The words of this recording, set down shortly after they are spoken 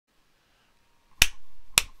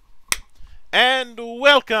And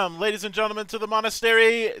welcome, ladies and gentlemen, to the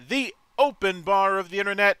monastery, the open bar of the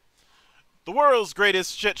internet, the world's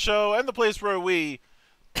greatest shit show, and the place where we,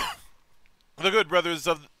 the good brothers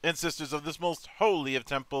of and sisters of this most holy of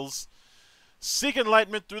temples, seek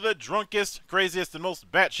enlightenment through the drunkest, craziest, and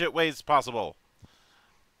most batshit ways possible.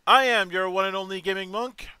 I am your one and only gaming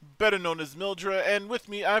monk, better known as Mildra, and with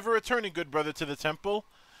me I have a returning good brother to the temple,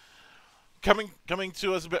 coming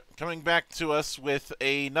back to us with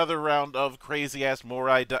another round of crazy ass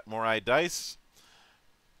Moirai dice.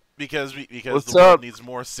 Because the What's world up? needs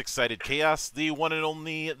more six-sided chaos. The one and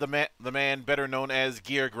only the man better known as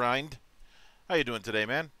Geargrind. How you doing today,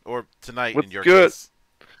 man? Or tonight in What's your good? case.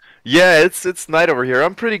 Yeah, it's night over here.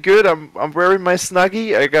 I'm pretty good. I'm wearing my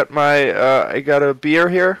snuggie. I got a beer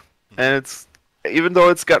here, Mhm. and it's even though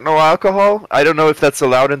it's got no alcohol, I don't know if that's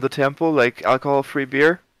allowed in the temple, like alcohol-free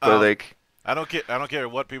beer, but Um, like I don't care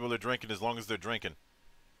what people are drinking as long as they're drinking.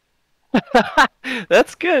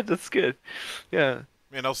 that's good. That's good. Yeah.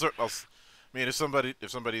 I mean, I mean, if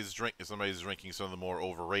somebody's drinking some of the more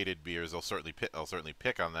overrated beers, I'll certainly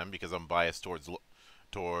pick on them because I'm biased towards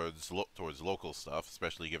local stuff,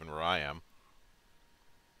 especially given where I am.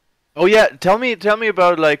 Oh yeah, tell me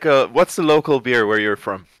about like what's the local beer where you're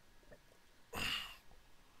from?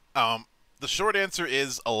 Um, the short answer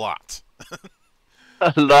is a lot.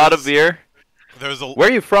 A lot of There's beer. there's a Where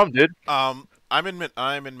are you from, dude? I'm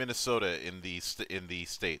in Minnesota in the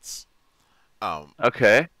states. Um,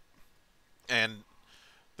 Okay. and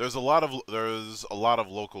there's a lot of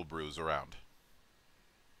local brews around.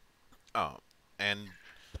 And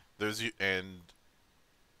there's and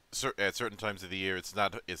at certain times of the year, it's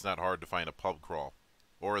not hard to find a pub crawl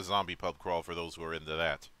or a zombie pub crawl for those who are into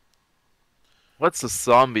that. What's a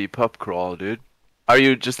zombie pub crawl, dude? Are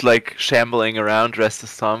you just like shambling around dressed as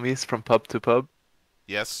zombies from pub to pub?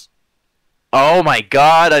 Yes. Oh my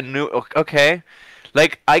god, I knew. Okay,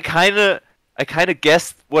 like I kind of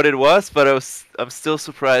guessed what it was, but I'm still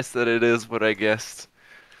surprised that it is what I guessed.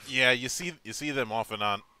 Yeah, you see them off and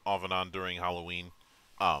on during Halloween.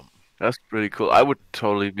 Um, That's pretty cool. I would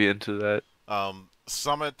totally be into that.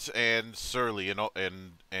 Summit and Surly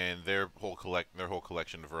and their whole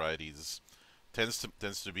collection of varieties tends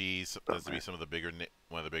to be some of the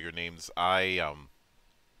one of the bigger names. Another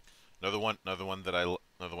one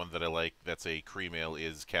that I like that's a cream ale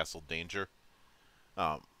is Castle Danger.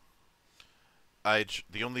 Um,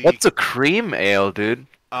 the only What's a cream ale, dude?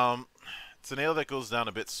 um, it's an ale that goes down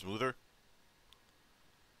a bit smoother.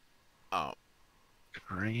 Um,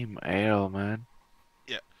 Cream ale, man.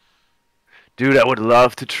 yeah. Dude, I would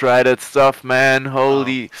love to try that stuff, man. Um,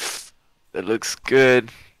 Holy, that looks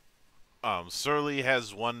good. Surly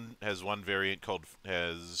has one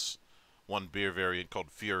beer variant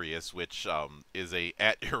called Furious, which is a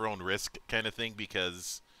at your own risk kind of thing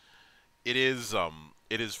because it is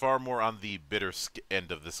far more on the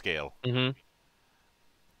end of the scale. Mhm.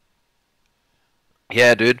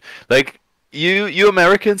 Yeah, dude. Like you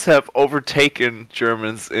Americans have overtaken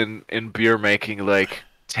Germans in beer making like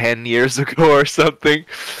 10 years ago or something.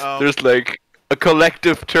 Um, There's like a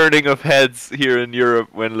collective turning of heads here in Europe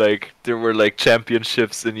when like there were like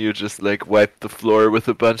championships and you just like wiped the floor with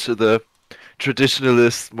a bunch of the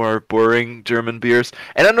traditionalist, more boring German beers.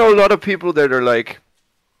 And I know a lot of people that are like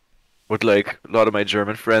would like a lot of my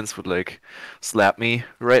German friends would like slap me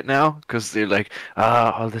right now because they're like,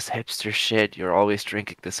 ah, all this hipster shit. You're always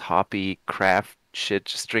drinking this hoppy craft shit.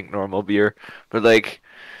 Just drink normal beer. But like,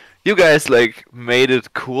 you guys like made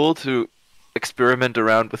it cool to experiment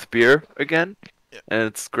around with beer again, yeah, and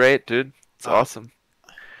it's great, dude. It's um, awesome.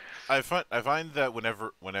 I find that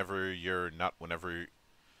whenever you're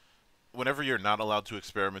not allowed to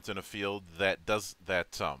experiment in a field that doesn't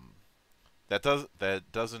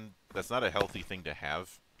that's not a healthy thing to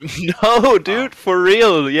have. No, Um, dude, for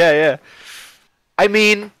real. Yeah, yeah. I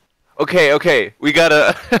mean, okay. We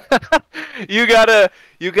gotta,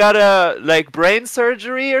 you gotta like brain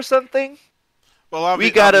surgery or something.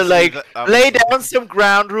 We gotta like lay obviously down some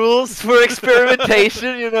ground rules for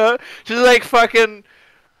experimentation, Just like fucking.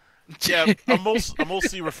 yeah, I'm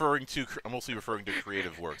mostly referring to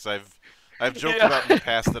creative works. I've joked Yeah. about in the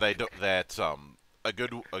past that I don't that a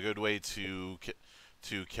good way to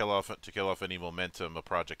kill off any momentum a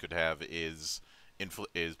project could have is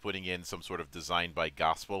putting in some sort of design by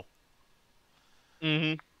gospel.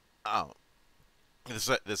 Hmm. Um,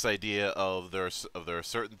 this idea of there are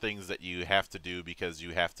certain things that you have to do because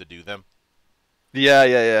you have to do them, Yeah,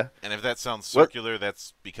 yeah, and if that sounds yeah. circular,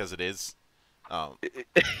 that's because it is. Um,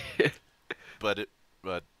 What? but it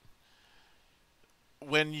but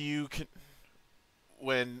when you can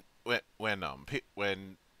when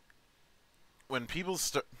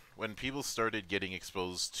when people started getting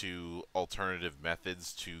exposed to alternative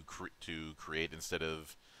methods to create instead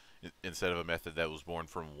of a method that was born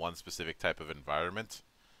from one specific type of environment,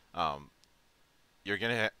 um, you're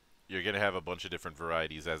gonna have a bunch of different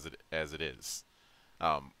varieties as it is.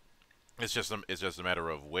 Um, it's just a matter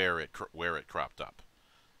of where it cropped up.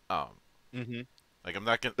 Um, Hmm. like I'm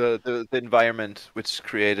not gonna The environment which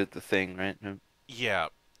created the thing, right? Yeah. yeah,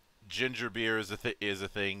 ginger beer is a thing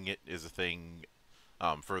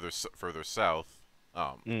further south.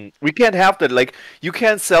 Um, We can't have that. Like, you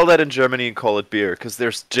can't sell that in Germany and call it beer because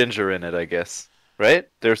there's ginger in it, I guess. Right?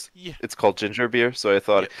 yeah, It's called ginger beer. So I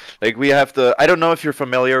yeah. thought, like, we have the. I don't know if you're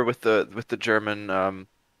familiar with the German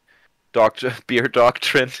beer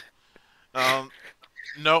doctrine. Um,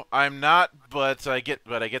 no, I'm not, but I get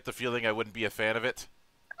the feeling I wouldn't be a fan of it.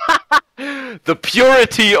 The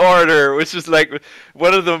purity order, which is like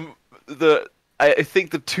one of the I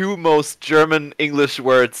think the two most German English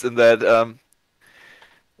words in that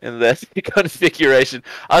configuration.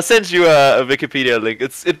 I'll send you a Wikipedia link.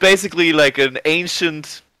 It basically like an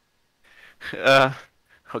ancient uh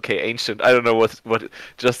okay, ancient. I don't know what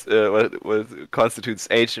constitutes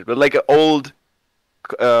ancient, but like an old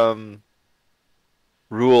um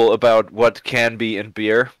rule about what can be in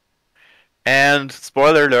beer. And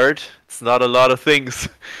spoiler alert, it's not a lot of things.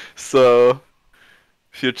 So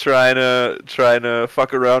if you're trying to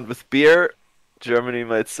fuck around with beer, Germany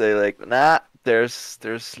might say like, nah, there's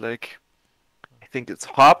like I think it's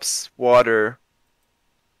hops, water.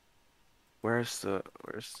 Where's the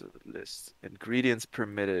list? Ingredients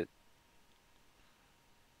permitted.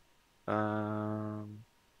 Um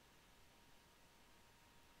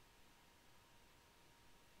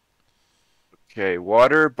okay,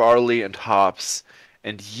 water, barley, and hops.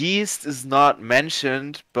 And yeast is not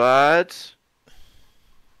mentioned, but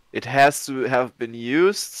it has to have been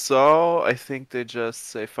used, so I think they just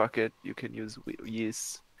say fuck it, you can use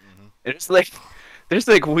yeast. Hmm. And there's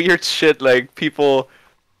like weird shit like people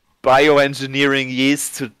bioengineering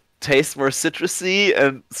yeast to taste more citrusy,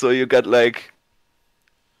 and so you got like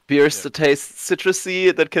beers Yeah, that taste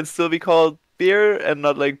citrusy that can still be called beer and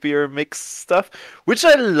not like beer mix stuff, which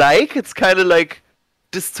I like. It's kind of like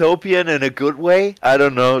dystopian in a good way. I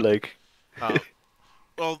don't know, like. uh,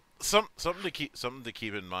 well, something to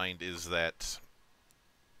keep in mind is that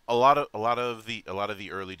a lot of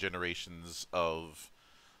the early generations of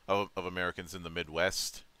Americans in the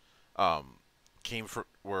Midwest um, came from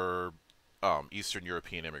were Eastern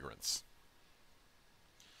European immigrants,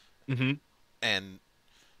 Hmm. and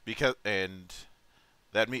because and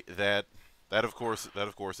that of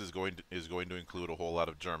course is going to include a whole lot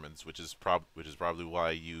of Germans, which is probably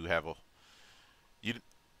why you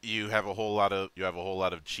you have a whole lot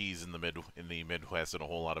of cheese in the Midwest and a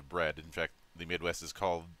whole lot of bread. In fact, the Midwest is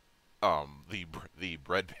called the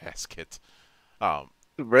bread basket. Um,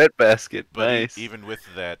 Red basket, but nice. even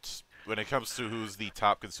with that, when it comes to who's the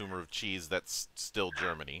top consumer of cheese, that's still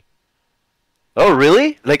Germany. Oh,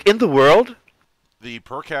 really? Like in the world? The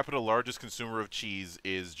per capita largest consumer of cheese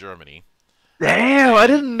is Germany, Damn, I and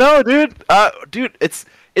didn't know, dude. Dude, it's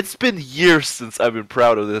been years since I've been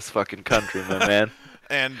proud of this fucking country, my man.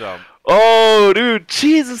 and Oh, dude,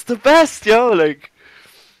 cheese is the best, yo. Like,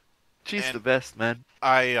 cheese is and the best, man.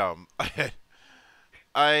 I had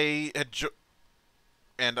I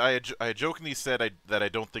had jokingly said that I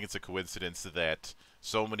don't think it's a coincidence that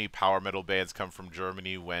so many power metal bands come from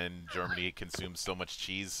Germany when Germany consumes so much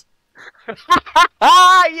cheese.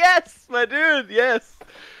 Ah, yes, my dude, yes,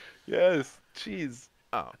 yes. Cheese.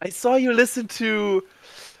 Oh, I saw you listen to.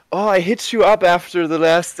 Oh, I hit you up after the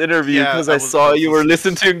last interview yeah, because I I was I saw was you were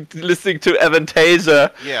listening to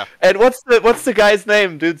Avantasia. yeah, And what's the guy's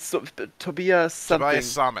name, dude? Tobias Tobias something.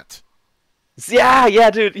 Sammet. Yeah,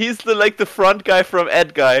 yeah, dude. He's the front guy from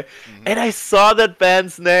Ed Guy. Hmm. And I saw that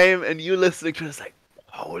band's name, and you listening to it, it's like,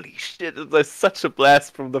 holy shit! It's like such a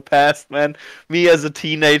blast from the past, man. Me as a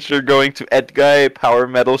teenager going to Ed Guy power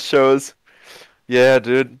metal shows. Yeah,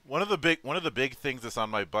 dude. One of the big things that's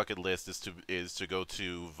on my bucket list is to go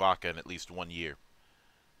to Vaca in at least 1 year.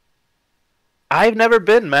 I've never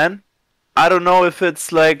been, man. I don't know if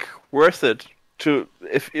it's like worth it to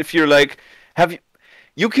if you're like have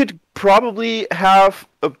you could probably have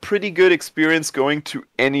a pretty good experience going to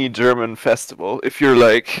any German festival if you're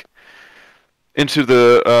like into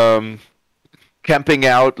the camping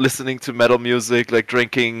out, listening to metal music, like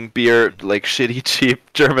drinking beer, Hmm. like shitty cheap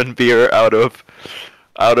German beer out of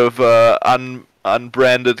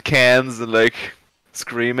unbranded cans and like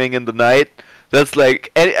screaming in the night. That's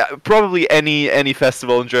like probably any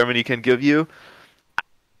festival in Germany can give you.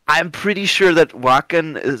 I'm pretty sure that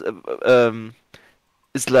Wacken is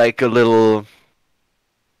like a little.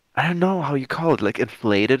 I don't know how you call it, like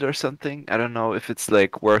inflated or something. I don't know if it's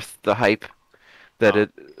like worth the hype that Um,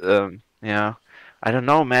 it yeah. I don't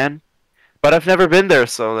know, man. But I've never been there,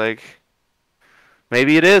 so like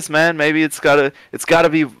maybe it is, man. Maybe it's gotta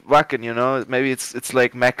be Wacken, you know? Maybe it's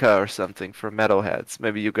like Mecca or something for metalheads.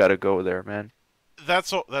 Maybe you gotta go there, man.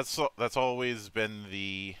 that's always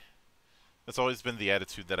been the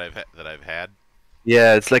attitude that I've had.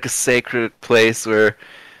 Yeah, it's like a sacred place where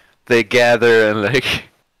they gather and like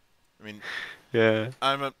I mean, yeah.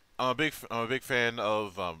 I'm a big fan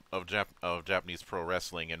of Japanese pro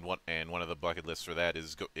wrestling, and one of the bucket lists for that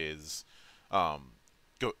um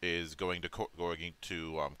going to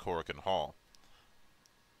Korakuen Hall.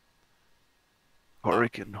 Um,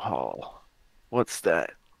 Hurricane Hall. What's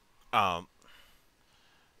that? um,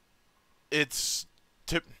 it's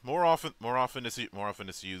more often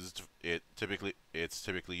it's used. It's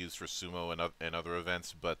typically used for sumo and other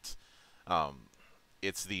events, but um,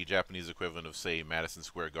 it's the Japanese equivalent of, say, Madison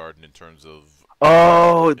Square Garden in terms of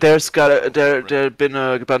Oh, there's gotta of there been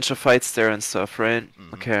a bunch of fights there and stuff, right?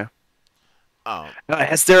 hmm Okay. um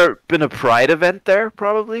Has there been a Pride event there,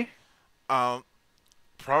 probably? um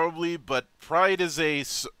probably, but Pride is a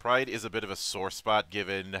bit of a sore spot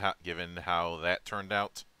given how that turned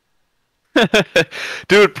out.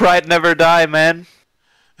 Dude, Pride never die, man.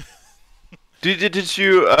 Did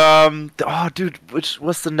you oh dude, which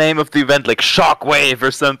what's the name of the event? Like Shockwave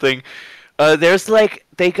or something. There's like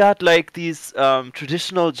they got like these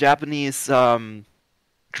traditional Japanese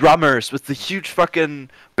drummers with the huge fucking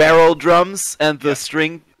barrel drums and the Yeah.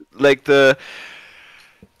 string like the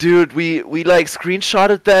dude we like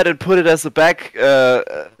screenshotted that and put it as a back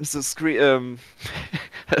as a screen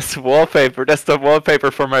as wallpaper, desktop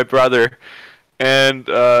wallpaper for my brother. And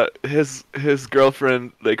his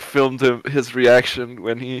girlfriend like filmed his reaction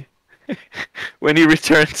when he when he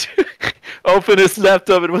returned to open his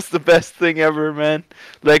laptop. It was the best thing ever, man.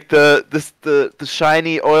 Like the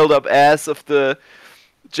shiny oiled up ass of the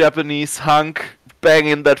Japanese hunk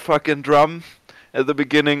banging that fucking drum at the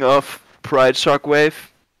beginning of Pride Shockwave.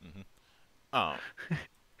 hmm Um.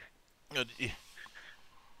 uh, y-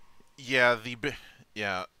 yeah.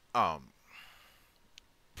 Yeah.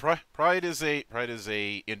 Pride is a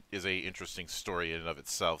interesting story in and of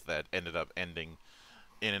itself that ended up ending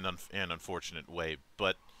in an unfortunate way.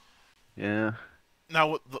 But Yeah.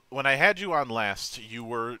 now, when I had you on last, you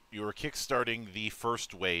were kickstarting the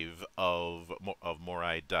first wave of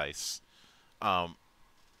Moirai dice, um,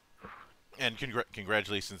 and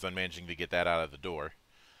congratulations on managing to get that out of the door.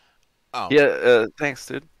 Um, Yeah, thanks,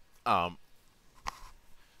 dude. um,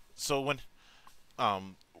 so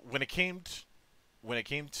um, when it came t- when it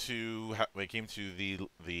came to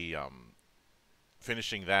the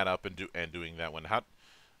finishing that up and doing that one, how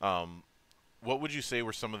um, what would you say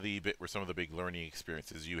were some of the big learning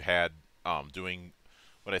experiences you had doing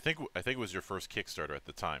what I think was your first Kickstarter at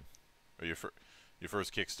the time, or your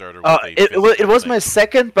first Kickstarter with a It physical was my thing?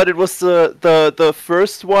 second, but it was the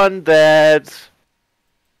first one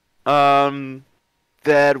um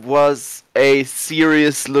that was a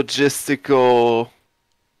serious logistical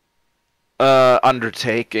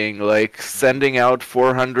undertaking, like Mm-hmm. sending out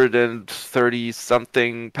 430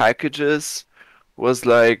 something packages was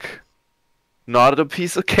like not a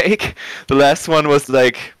piece of cake. The last one was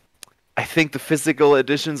like I think the physical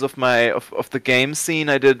editions of of the game scene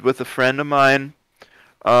I did with a friend of mine.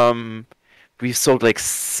 Um we sold like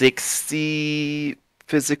 60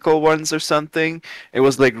 physical ones or something. It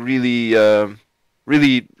was like really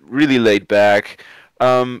really laid back.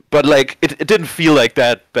 But like it didn't feel like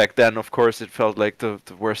that back then. Of course, it felt like the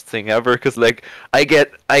worst thing ever. Cause like I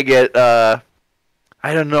get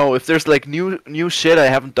I don't know if there's like new shit I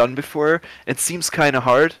haven't done before. It seems kind of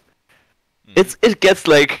hard. Mm-hmm. It gets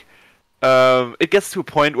like it gets to a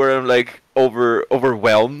point where I'm like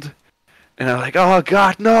overwhelmed. And I'm like, oh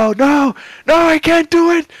god, no, no, no, I can't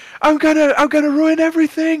do it. I'm gonna ruin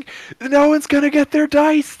everything. No one's gonna get their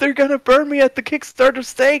dice. They're gonna burn me at the Kickstarter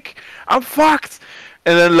stake. I'm fucked.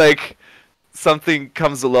 And then like something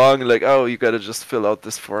comes along, like, oh, you gotta just fill out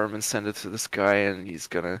this form and send it to this guy, and he's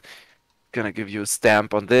gonna give you a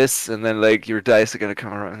stamp on this, and then like your dice are gonna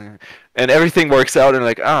come around, and everything works out, and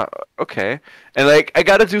like, ah, okay. And like I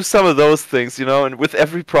gotta do some of those things, you know. And with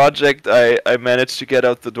every project, I manage to get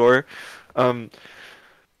out the door. Um,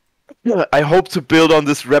 yeah, I hope to build on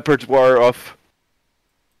this repertoire of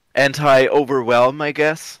anti-overwhelm, I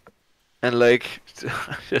guess. And like,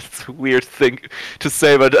 it's a weird thing to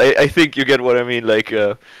say, but I think you get what I mean. Like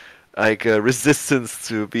resistance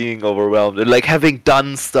to being overwhelmed, and like having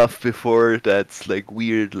done stuff before that's like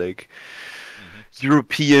weird. Like, Mm-hmm.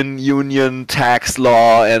 European Union tax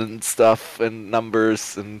law and stuff and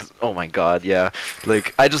numbers and oh my god, yeah.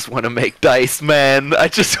 Like I just want to make dice, man. I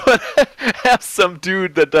just want to have some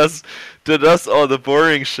dude that does all the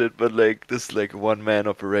boring shit, but like this like one man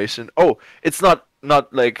operation. Oh, it's not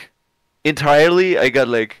like entirely. I got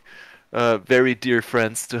like very dear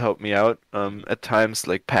friends to help me out. At times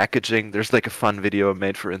like packaging. There's like a fun video I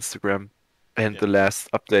made for Instagram and Yeah. the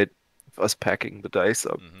last update of us packing the dice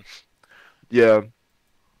up. Hmm. Yeah.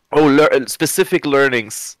 Oh, specific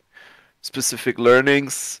learnings. Specific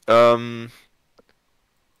learnings. I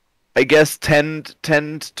guess tend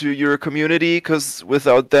to your community, because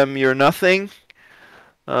without them you're nothing.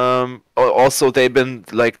 Also they've been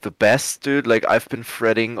like the best, dude. Like I've been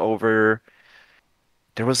fretting over.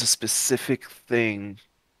 There was a specific thing.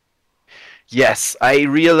 Yes, I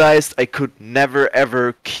realized I could never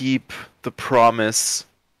ever keep the promise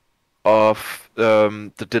of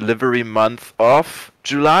the delivery month of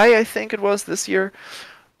July, I think it was this year.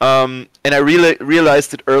 And I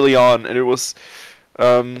realized it early on, and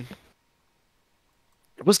um,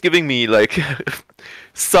 it was giving me like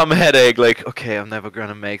some headache. Like, okay, I'm never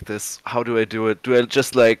gonna make this. How do I do it? Do I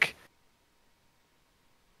just like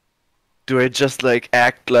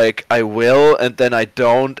act like I will, and then I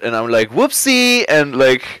don't, and I'm like, whoopsie, and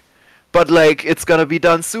like, but like it's gonna be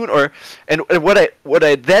done soon, or and what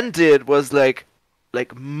I then did was like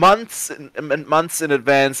months and months in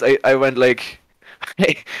advance. I went like.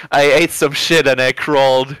 I ate some shit and I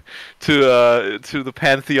crawled to the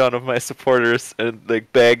pantheon of my supporters and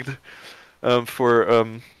like begged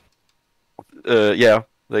for yeah,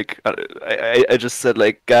 like I just said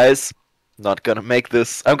like, guys, not gonna make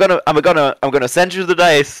this. I'm gonna send you the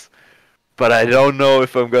dice, but I don't know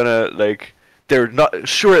if I'm gonna like, they're not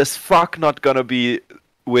sure as fuck not gonna be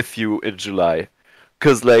with you in July,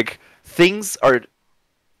 cause like things are,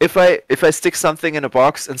 if I stick something in a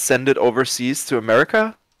box and send it overseas to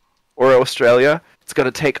America or Australia, it's gonna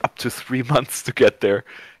take up to 3 months to get there.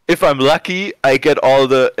 If I'm lucky, I get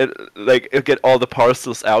I get all the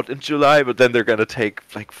parcels out in July, but then they're gonna take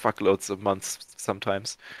like fuckloads of months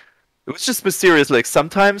sometimes. It was just mysterious. Like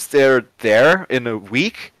sometimes they're there in a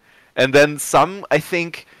week, and then some I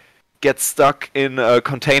think get stuck in a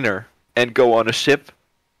container and go on a ship,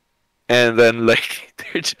 and then like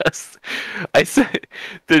I say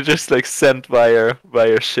they're just like sent via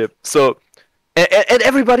ship. So and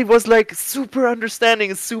everybody was like super understanding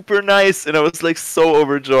and super nice, and I was like so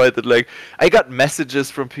overjoyed that like I got messages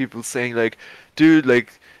from people saying like, dude,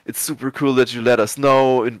 like it's super cool that you let us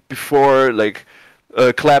know and before, like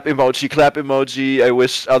clap emoji, clap emoji. I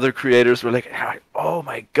wish other creators were like, oh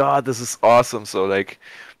my god, this is awesome. So like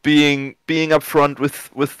being upfront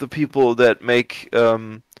with the people that make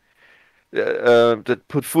that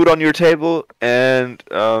put food on your table, and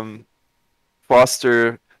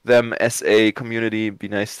foster them as a community, be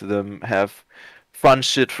nice to them, have fun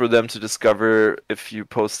shit for them to discover. If you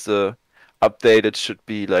post a update, it should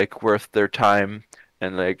be like worth their time,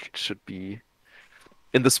 and like it should be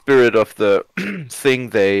in the spirit of the thing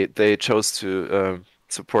they chose to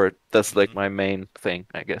support. That's like Hmm. my main thing,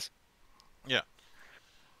 I guess. Yeah.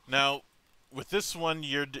 Now, with this one,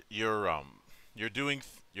 you're doing,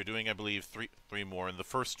 I believe, three more, and the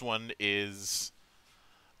first one is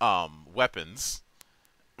weapons,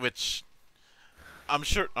 which I'm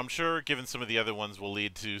sure given some of the other ones will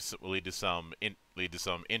lead to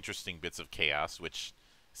some interesting bits of chaos, which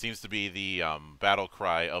seems to be the battle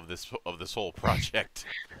cry of this whole project.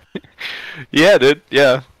 Yeah, dude.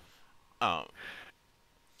 Yeah. Um,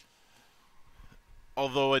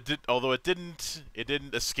 although it didn't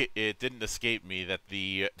escape me that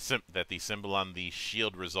the symbol on the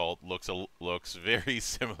shield result looks very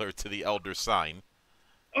similar to the Elder Sign.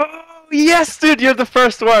 Oh yes, dude, you're the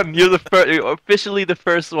first one. You're the first, officially the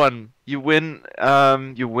first one. You win.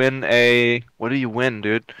 You win a. What do you win,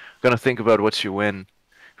 dude? I'm gonna think about what you win.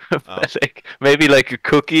 Um, Like maybe like a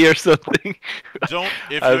cookie or something. don't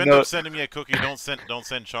If I you don't end up know. sending me a cookie, don't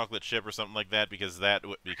send chocolate chip or something like that, because that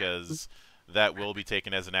will be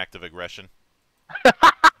taken as an act of aggression.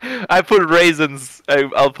 I put raisins.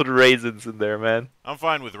 I'll put raisins in there, man. I'm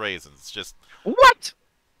fine with raisins. Just What?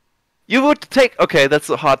 You would take? Okay, that's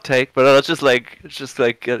a hot take, but let's just move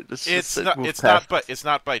past this. it's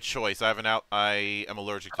not by choice. I am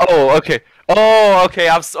allergic to Oh, chocolate. okay. Oh, okay.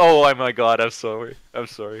 Oh my God. I'm sorry. I'm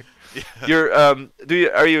sorry. Yeah. You're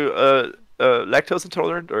are you lactose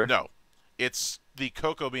intolerant or? No, it's the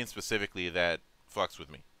cocoa bean specifically that fucks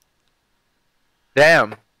with me.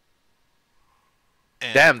 Damn.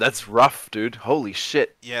 And Damn, that's rough, dude. Holy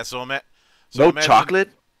shit. yeah, so No chocolate?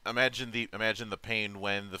 imagine the pain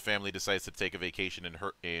when the family decides to take a vacation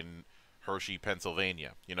in Hershey,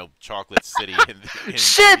 Pennsylvania. You know, chocolate city in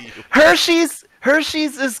Shit! the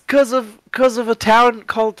Hershey's is cause of a town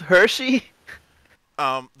called Hershey.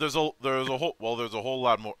 there's a whole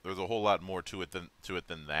lot more to it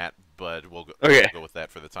than that, but Okay. we'll go with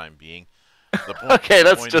that for the time being. The Okay, the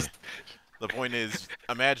that's point just the point is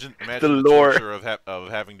imagine the the lore. torture of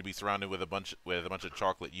having to be surrounded with a bunch of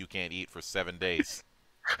chocolate you can't eat for 7 days.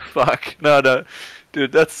 Fuck. No.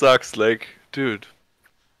 Dude, that sucks. Like, dude.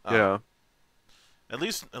 Um, Yeah. at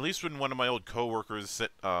least when one of my old coworkers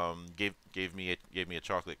gave me a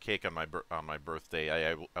chocolate cake on my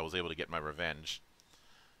birthday, I was able to get my revenge.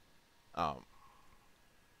 Um,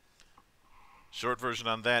 Short version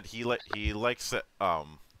on that, he likes it.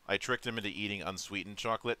 I tricked him into eating unsweetened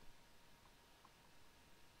chocolate.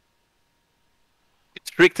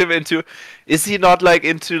 Tricked him into. Is he not like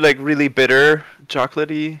into like really bitter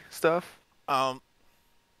chocolatey stuff? Um,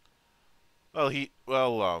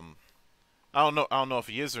 I don't know if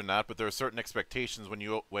he is or not, but there are certain expectations when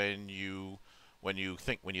you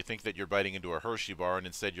think that you're biting into a Hershey bar, and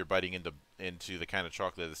instead you're biting into the kind of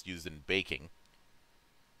chocolate that's used in baking.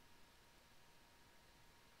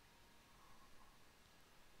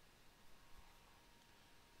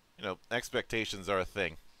 You know, expectations are a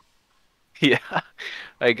thing. Yeah.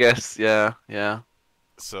 I guess. Yeah.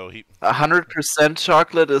 So he 100%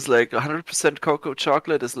 chocolate is like 100% cocoa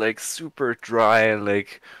chocolate is like super dry and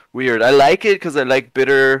like weird. I like it because I like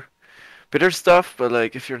bitter stuff, but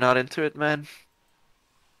like if you're not into it, man.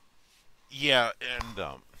 Yeah, and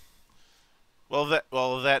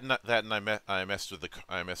I messed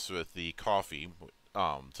with the coffee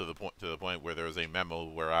to the point where there was a memo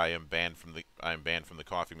where I am banned from the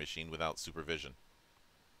coffee machine without supervision.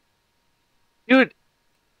 Dude,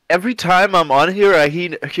 every time I'm on here, I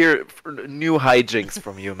hear new hijinks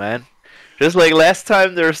from you, man. Just like last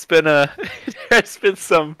time, there's been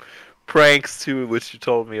some pranks too, which you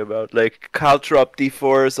told me about, like caltrop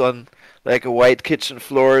D4s on like a white kitchen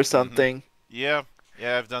floor or Mhm. something. Yeah,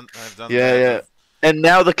 yeah, I've done Yeah, that. yeah. And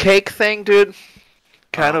now the cake thing, dude,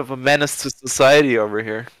 kind Um of a menace to society over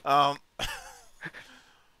here. um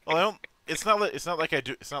well, I don't it's not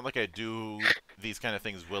like I do these kind of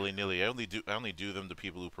things willy-nilly. I only do them to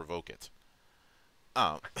people who provoke it.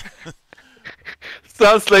 Um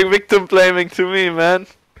Sounds like victim blaming to me, man.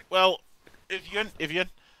 well, if you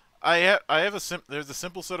I have there's a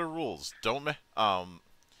simple set of rules. Don't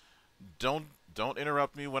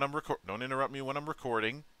interrupt me when don't interrupt me when I'm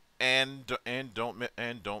recording, and don't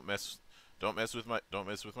mess with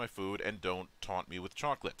my food, and don't taunt me with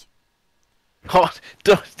chocolate. Oh,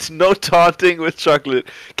 no taunting with chocolate.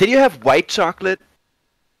 Can you have white chocolate?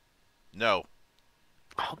 No.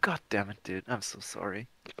 Oh, god damn it, dude. I'm so sorry.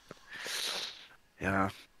 Yeah,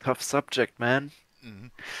 tough subject, man.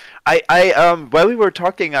 Mm-hmm. While we were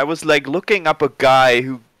talking, I was like looking up a guy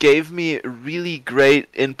who gave me really great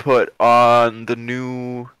input on the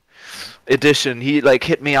new edition. He like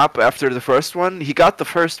hit me up after the first one. He got the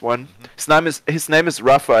first one. Mm-hmm. His name is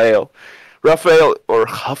Raphael. Raphael or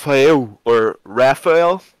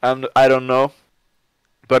Raphael. I don't know.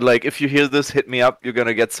 But like, if you hear this, hit me up. You're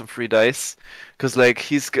gonna get some free dice, cause like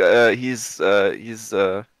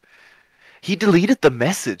he deleted the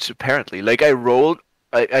message apparently. Like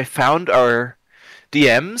I found our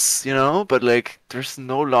DMs, but like there's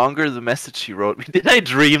no longer the message he wrote me. Did I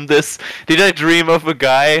dream this? Did I dream of a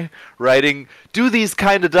guy writing, "Do these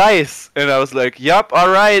kind of dice"? And I was like, "Yup, all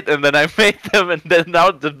right." And then I made them, and then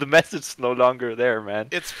now the message's no longer there, man.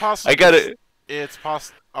 It's possible. I gotta. It's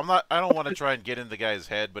possible. I'm not. I don't want to try and get in the guy's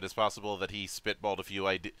head, but it's possible that he spitballed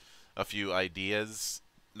a few ideas,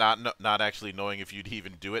 not actually knowing if you'd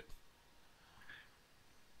even do it.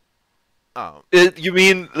 Um, You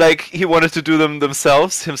mean like he wanted to do them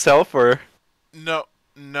himself, or? no,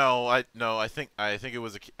 no. I think it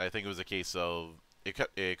was a case of it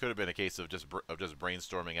could have been a case of just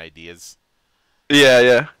brainstorming ideas.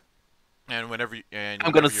 Yeah. And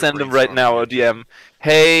I'm gonna whenever you're send him right brainstorming, now a DM.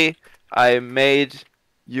 Hey, I made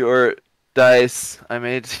your dice. I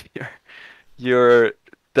made your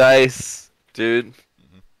dice, dude.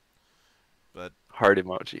 but Heart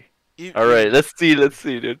emoji. All even right, let's see,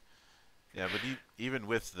 dude. yeah, but even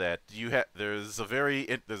with that, there's a very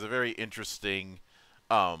interesting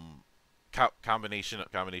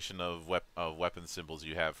combination of weapon symbols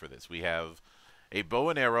you have for this. We have a bow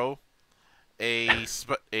and arrow, a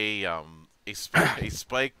sp- a,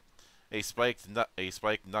 sp- a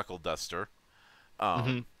spiked knuckle duster, Hmm.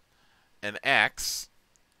 um, an axe,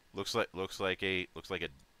 looks like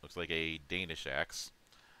a Danish axe.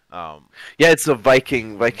 Um, Yeah, it's a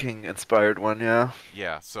Viking inspired one. Yeah.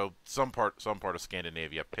 yeah, so some part of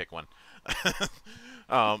Scandinavia, pick one.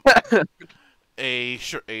 Um, a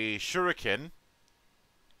shuriken,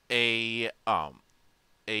 a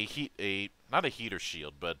not a heater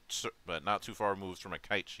shield, but not too far removed from a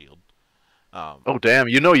kite shield. Oh damn,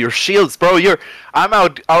 you know your shields, bro. I'm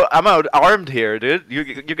out armed here, dude.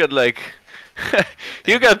 You got like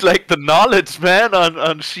you got like the knowledge, man,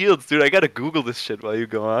 on shields, dude. I gotta Google this shit while you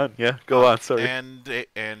go on. Yeah, go on. Sorry.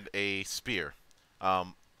 And a spear.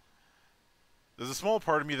 Um, there's a small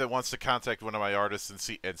part of me that wants to contact one of my artists and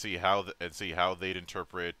see how they'd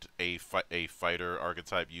interpret a fighter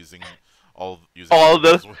archetype using all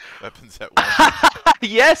the weapons at once.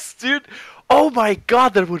 yes, dude. Oh my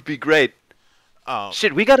god, that would be great.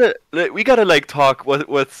 Shit, we gotta like talk what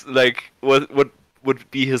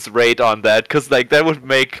would be his rate on that, cause like that would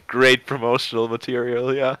make great promotional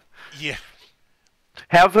material. Yeah. Yeah.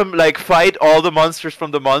 Have him like fight all the monsters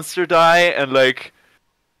from the monster die, and like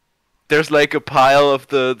there's like a pile of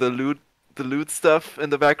the loot stuff in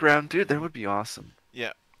the background, dude. That would be awesome.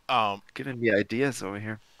 Yeah. Giving me ideas over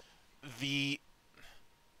here.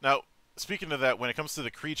 Now, speaking of that, when it comes to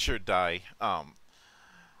the creature die,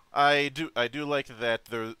 I do like that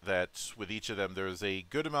that with each of them there's a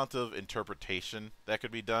good amount of interpretation that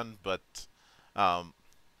could be done, but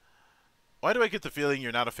why do I get the feeling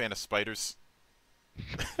you're not a fan of spiders?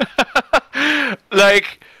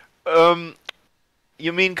 Like,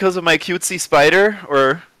 you mean because of my cutesy spider,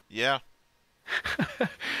 or? Yeah.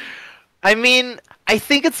 I mean, I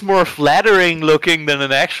think it's more flattering looking than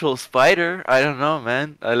an actual spider. I don't know,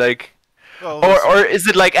 man. I like... Well, or is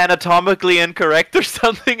it like anatomically incorrect or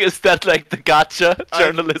something? Is that like the gotcha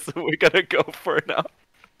journalism we're gonna go for now?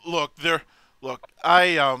 Look,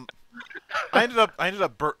 I ended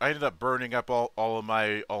up burning up all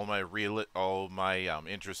my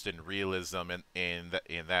interest in realism in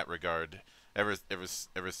that regard. Ever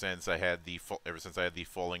since I had the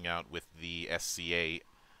falling out with the SCA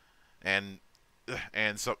and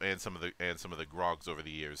some of the grogs over the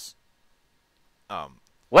years.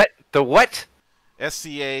 What? The what?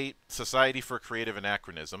 SCA, Society for Creative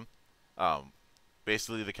Anachronism.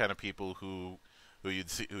 Basically the kind of people who you'd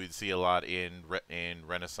see a lot in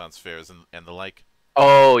Renaissance fairs and the like.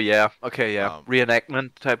 Oh yeah. Okay, yeah.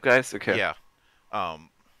 Reenactment type guys. Okay. Yeah.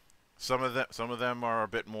 Some of them are a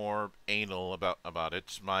bit more anal about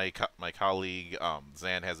it. My colleague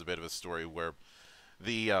Zan has a bit of a story where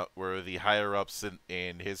the higher ups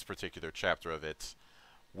in his particular chapter of it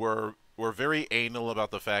were very anal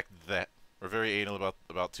about the fact that were very anal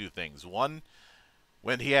about two things. One,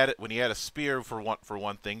 when he had a spear for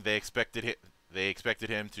one thing, they expected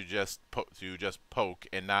him to just poke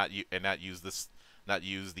and not use the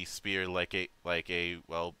spear like a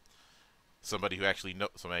well, somebody who actually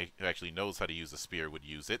knows how to use a spear would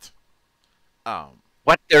use it.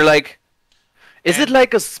 What? They're like, is it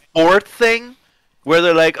like a sport thing? Where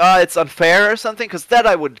they're like, it's unfair or something, because that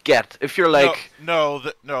I would get. If you're like, they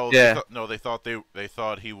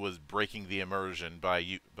thought he was breaking the immersion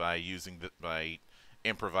by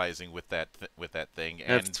improvising with that thing.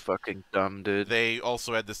 That's and fucking dumb, dude. They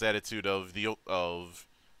also had this attitude of the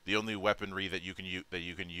only weaponry that you can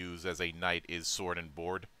use as a knight is sword and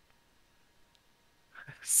board.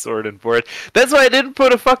 Sword and board. That's why I didn't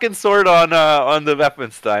put a fucking sword on the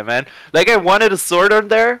weapons die, man. Like I wanted a sword on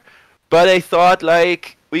there. But I thought,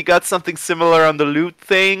 like, we got something similar on the loot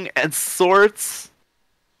thing, and swords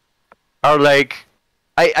are like...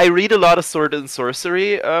 I read a lot of sword and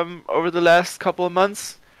sorcery over the last couple of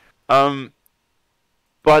months. And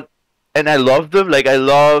I love them. Like, I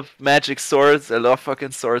love magic swords. I love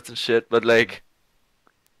fucking swords and shit. But, like,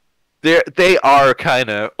 they are kind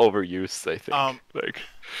of overused, I think. Like,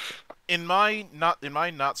 in my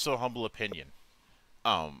not so humble opinion,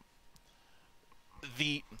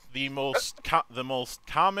 the most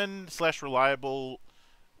common / reliable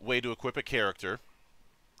way to equip a character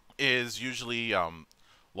is usually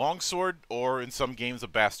longsword, or in some games a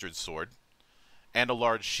bastard sword, and a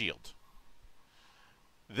large shield.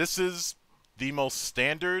 This is the most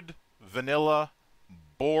standard, vanilla,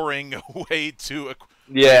 boring way to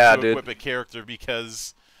equip a character,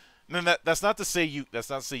 because that's not to say you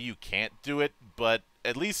can't do it, but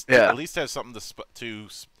at least have something to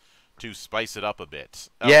spice it up a bit.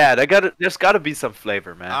 There's gotta be some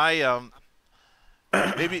flavor, man.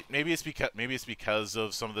 Maybe it's because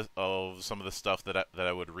of some of the stuff that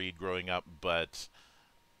I would read growing up, but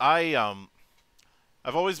I've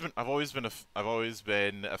always been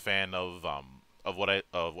a fan of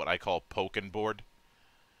what I call poke and board.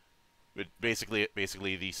 Basically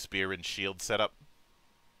the spear and shield setup.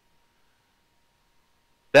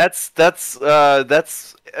 That's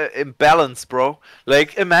imbalance, bro.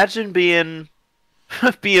 Like, imagine being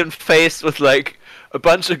faced with like a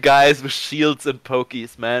bunch of guys with shields and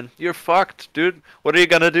pokies, man. You're fucked, dude. What are you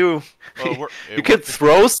gonna do? Well, You can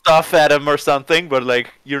throw stuff at them or something, but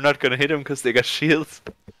like you're not gonna hit them because they got shields.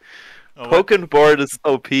 Poking board is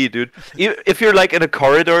OP, dude. If you're like in a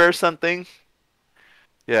corridor or something.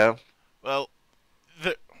 Yeah. Well,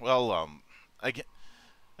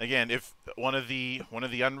 again, if one of the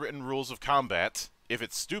unwritten rules of combat, if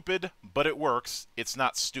it's stupid but it works, it's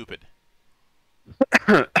not stupid.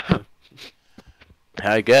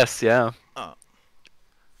 I guess, yeah.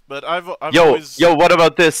 But I've yo, always... what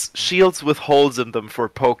about this? Shields with holes in them for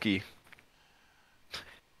pokey.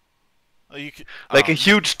 Like a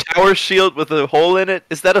huge tower shield with a hole in it?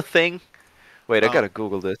 Is that a thing? Wait, I gotta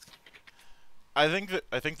Google this. I think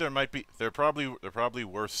there might be there probably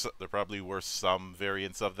were some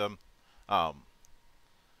variants of them. I'm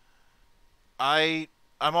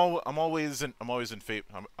always in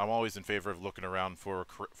favor of looking around for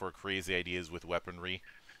crazy ideas with weaponry.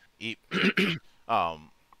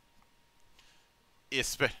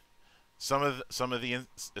 Especially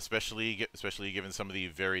given some of the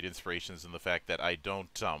varied inspirations and the fact that I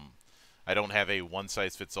don't have a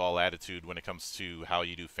one-size-fits-all attitude when it comes to how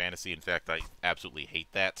you do fantasy. In fact, I absolutely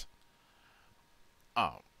hate that.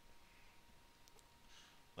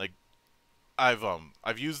 Like,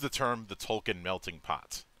 I've used the term the Tolkien melting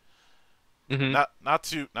pot. Mm-hmm. Not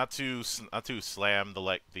to slam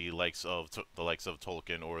the likes of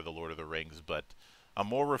Tolkien or the Lord of the Rings, but I'm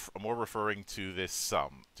more referring to this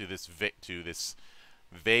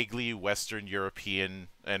vaguely Western European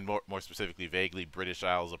and more specifically vaguely British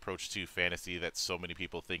Isles approach to fantasy that so many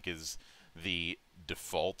people think is the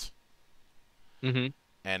default. Mm-hmm.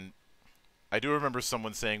 And I do remember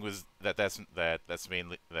someone saying that's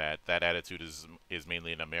mainly that attitude is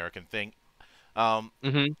mainly an American thing.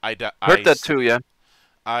 Mm-hmm. I heard that too, yeah.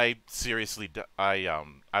 I seriously I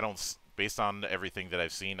don't, based on everything that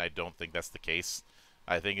I've seen, I don't think that's the case.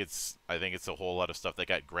 I think it's a whole lot of stuff that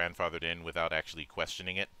got grandfathered in without actually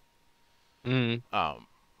questioning it. Mm. I'm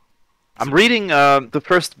reading the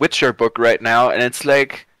first Witcher book right now, and it's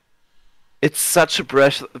like it's such a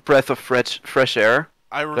breath of fresh air.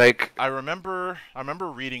 I remember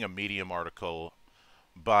reading a Medium article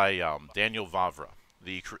by Daniel Vavra,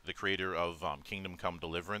 the creator of Kingdom Come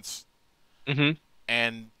Deliverance. Mm-hmm.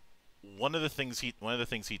 And one of the things he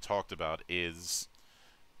talked about is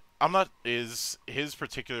his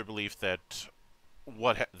particular belief that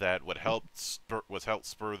what helped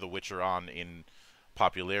spur The Witcher on in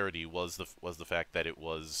popularity was the fact that it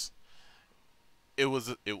was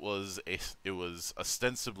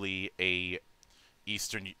ostensibly a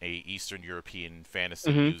Eastern European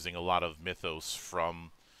fantasy, mm-hmm. using a lot of mythos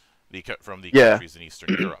from the countries in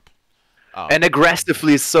Eastern Europe. And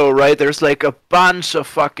aggressively so, right? There's like a bunch of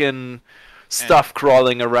fucking stuff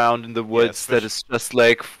crawling around in the woods that is just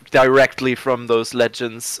like directly from those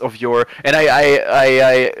legends of yore. And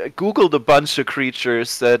I googled a bunch of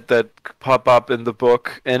creatures that pop up in the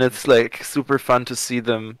book, and it's like super fun to see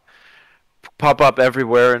them pop up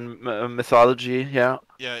everywhere in mythology. Yeah.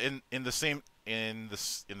 Yeah. In the same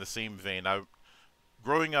vein,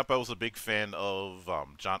 growing up, I was a big fan of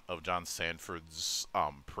John Sanford's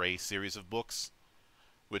Prey series of books,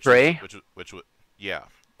 Prey? Yeah.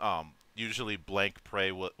 Usually Blank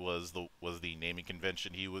Prey was the naming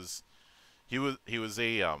convention. He was a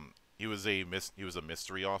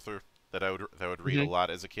mystery author that I would read a lot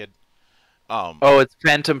as a kid. It's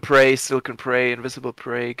Phantom Prey, Silken Prey, Invisible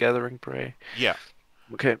Prey, Gathering Prey. Yeah.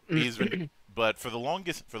 Okay. But for the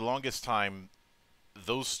longest time,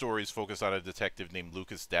 those stories focused on a detective named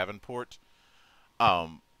Lucas Davenport.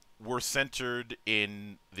 Were centered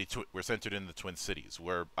in the Twin Cities,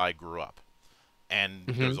 where I grew up. And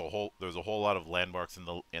there's a whole lot of landmarks in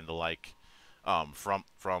the like from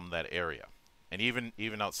that area, and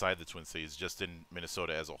even outside the Twin Cities, just in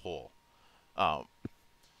Minnesota as a whole. And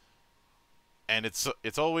it's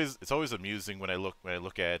always amusing when I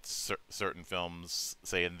look at certain films,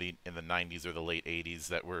 say in the 90s or the late 80s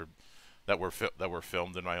that were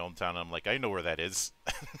filmed in my hometown. And I'm like, I know where that is.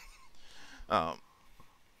 I've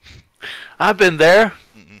been there.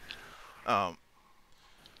 Mm-hmm.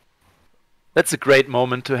 That's a great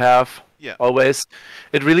moment to have. Yeah. Always.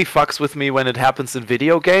 It really fucks with me when it happens in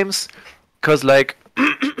video games, cause like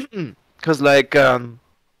in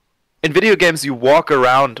video games you walk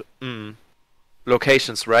around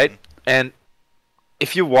locations, right? And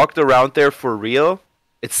if you walked around there for real,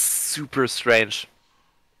 it's super strange.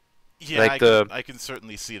 Yeah, like I can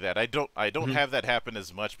certainly see that. I don't have that happen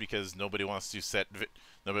as much because nobody wants to set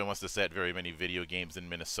very many video games in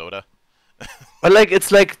Minnesota. But like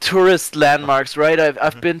it's like tourist landmarks, right?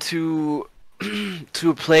 I've been to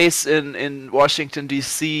to a place in Washington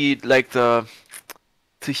D.C. like the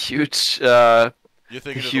huge You're the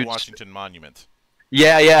thinking of the huge. Washington Monument.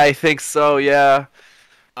 Yeah, I think so. Yeah.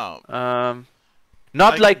 Um,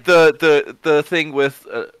 Not I like can. the thing with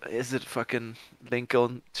is it fucking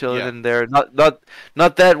Lincoln chilling Yeah, in there? Not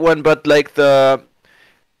that one, but like the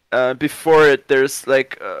before it, there's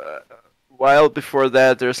like while before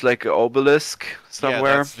that, there's like an obelisk yeah, somewhere.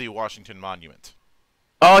 that's the Washington Monument.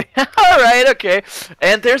 Oh, yeah, all right, okay.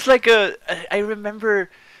 And there's like I remember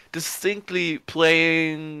distinctly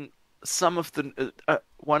playing some of the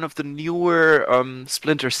one of the newer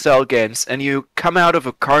Splinter Cell games, and you come out of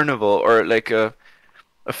a carnival or like a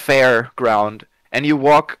fair ground, and you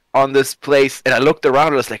walk on this place, and I looked around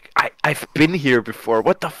and I was like, I've been here before.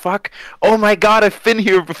 What the fuck? Oh my god, I've been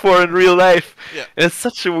here before in real life. Yeah. And it's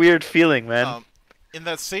such a weird feeling, man. Um, in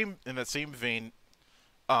that same vein,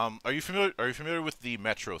 are you familiar with the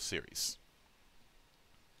Metro series?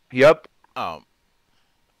 Yep. Um,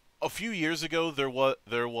 a few years ago, there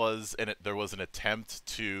was an attempt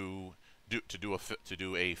to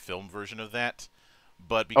do a film version of that,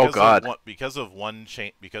 but Oh god. because of one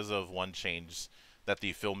change that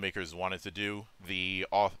the filmmakers wanted to do, the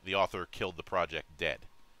author killed the project dead.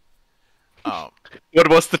 Um, What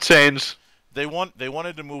was the change? they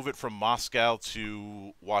wanted to move it from Moscow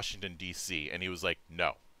to Washington D.C., and he was like,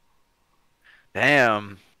 no.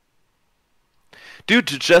 Damn. Dude,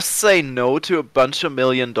 to just say no to a bunch of $1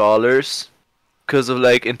 million because of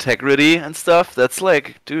like integrity and stuff, that's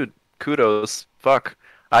like, dude, kudos. Fuck.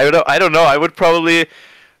 I don't know. I would probably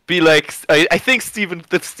be like I think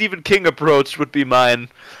the Stephen King approach would be mine.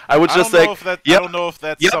 I would just like, I yep, don't know if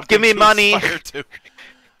that's yep, something give me to money. aspire to.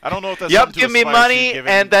 I don't know if that's Yep, something to give me aspire to, money, given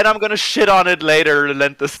and then I'm gonna shit on it later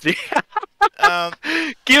relentlessly. um,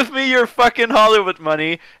 Give me your fucking Hollywood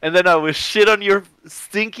money, and then I will shit on your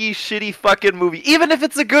stinky, shitty fucking movie. Even if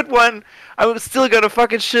it's a good one, I'm still gonna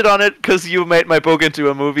fucking shit on it because you made my book into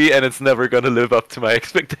a movie, and it's never gonna live up to my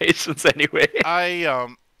expectations anyway.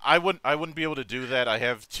 I wouldn't be able to do that. I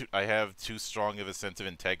have too strong of a sense of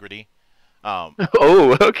integrity. Um,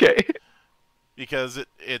 Oh, okay. because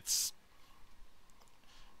it's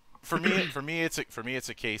for me it's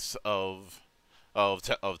a case of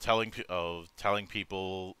telling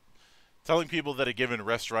people that a given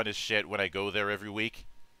restaurant is shit when I go there every week.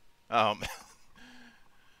 Um,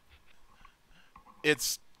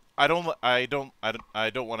 it's I don't want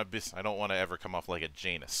to ever come off like a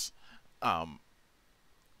Janus. Um,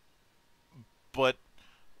 but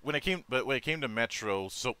when it came to Metro,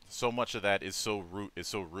 so much of that is so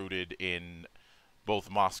rooted in both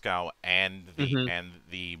Moscow Mhm. and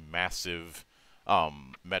the massive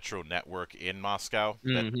metro network in Moscow,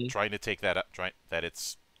 that Mhm. trying to take that up, that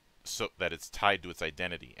it's tied to its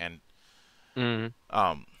identity. And Mhm.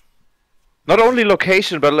 um Not only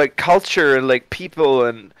location, but like culture and like people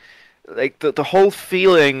and like the whole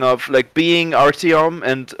feeling of like being Artyom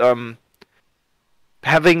and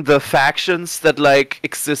having the factions that like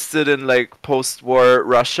existed in like post-war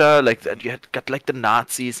Russia, like that you had got like the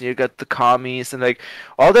Nazis and you got the commies and like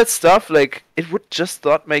all that stuff. Like it would just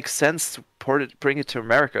not make sense to bring it to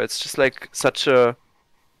America. It's just like such a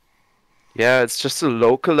yeah, it's just a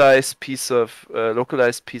localized piece of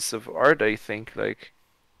art. I think like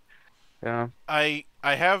yeah. I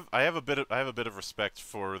have a bit of respect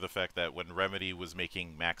for the fact that when Remedy was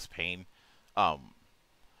making Max Payne, um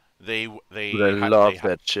But I love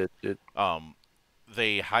that shit, dude. um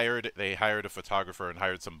they hired a photographer and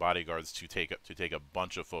hired some bodyguards to take a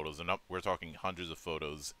bunch of photos, and we're talking hundreds of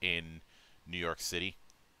photos in New York City.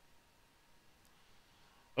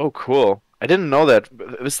 Oh, cool. I didn't know that.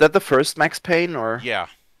 Was that the first Max Payne or? Yeah,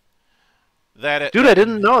 Dude, I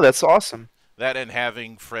didn't know. That's awesome. that and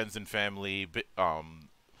having friends and family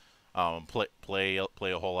play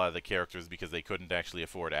a whole lot of the characters because they couldn't actually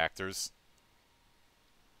afford actors,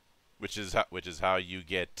 which is how you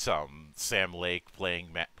get Sam Lake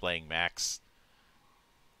playing Max.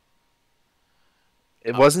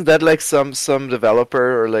 It wasn't that like some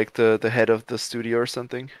developer or like the head of the studio or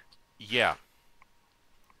something? Yeah.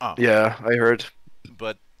 Um, Yeah, I heard.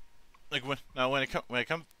 but like when it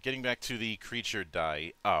comes getting back to the creature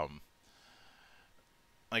die,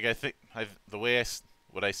 like I think the way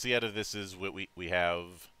what I see out of this is what we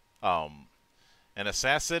have um an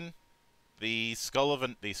assassin, the skull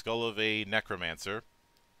of a necromancer,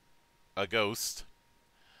 a ghost,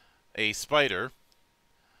 a spider,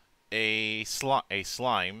 a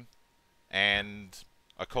slime, and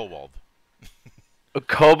a kobold. A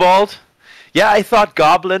kobold? Yeah, I thought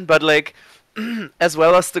goblin, but like as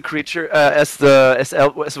well as the creature, as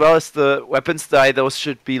well as the weapons die, those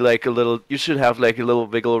should be like a little. You should have like a little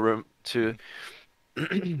wiggle room to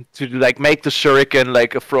Mhm. to like make the shuriken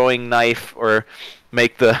like a throwing knife, or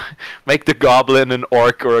make the make the goblin an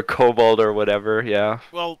orc or a kobold or whatever. Yeah.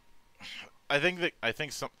 Well, I think it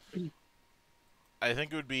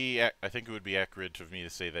would be accurate of me to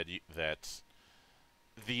say that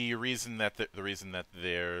the reason that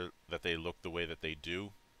they look the way that they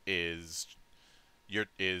do is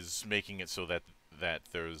making it so that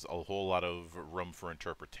there's a whole lot of room for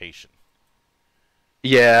interpretation.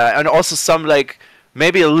 Yeah, and also some like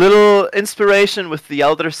maybe a little inspiration with the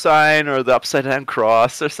Elder Sign or the upside down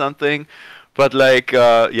cross or something, but like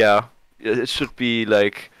yeah, it should be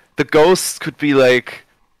like the ghost could be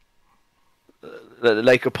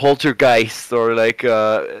like a poltergeist, or like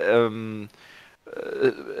an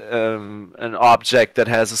object that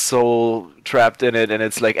has a soul trapped in it, and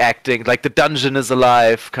it's like acting like the dungeon is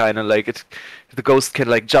alive, kind of like it. The ghost can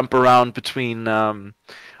like jump around between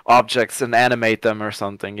objects and animate them or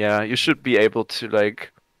something. Yeah, you should be able to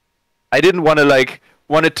like. I didn't want to like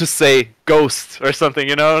want it to say ghost or something,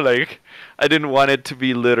 you know, like I didn't want it to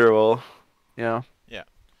be literal. Yeah. Yeah,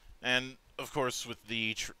 and of course with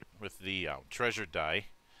the treasure die,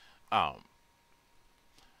 um,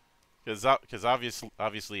 because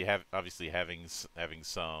obviously having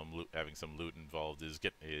some loot involved is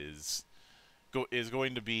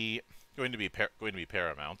going to be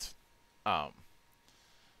paramount. Um,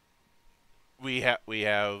 we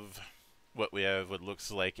have what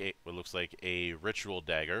looks like a ritual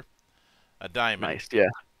dagger, a diamond, Nice. Yeah.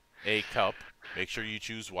 a cup. Make sure you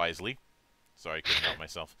choose wisely. Sorry, I couldn't help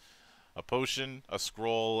myself. A potion, a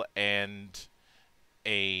scroll, and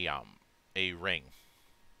a ring.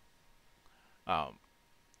 Um,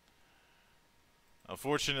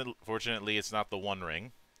 Fortunately, it's not the One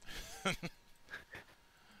Ring.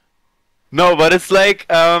 No, but it's like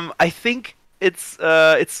I think it's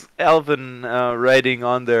Alvin writing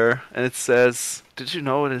on there, and it says, "Did you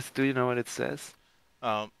know what it? Do you know what it says?"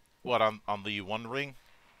 Um, what on the One Ring?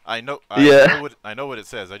 Yeah. I know what it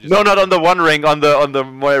says. I just No, don't. not on the One Ring, on the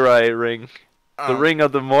Moirai ring, the Um, ring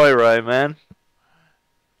of the Moirai, man.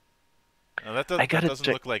 I that gotta doesn't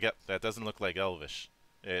check. look like that doesn't look like Elvish.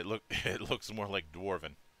 It looks more like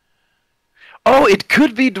Dwarven. Oh, it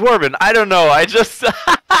could be Dwarven. I don't know. I just.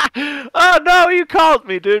 Oh no, you called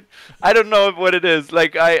me, dude. I don't know what it is.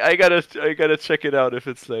 Like I gotta check it out if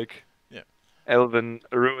it's like Yeah. Elven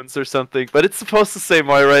ruins or something. But it's supposed to say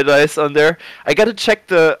Moirai dice on there. I gotta check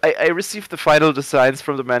the. I received the final designs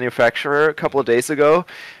from the manufacturer a couple of days ago,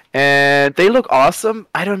 and they look awesome.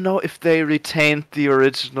 I don't know if they retained the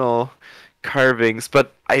original carvings,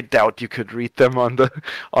 but I doubt you could read them on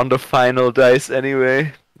the final dice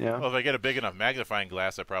anyway. Yeah. Well, if I get a big enough magnifying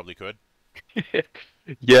glass, I probably could.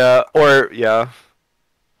 Yeah, or yeah,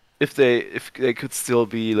 if they could still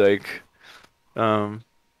be like um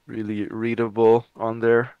really readable on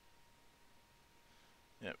there.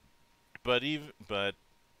 Yeah. But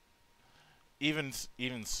even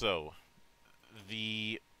so,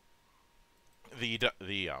 the the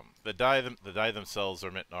die themselves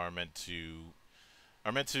are meant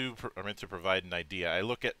to provide an idea. I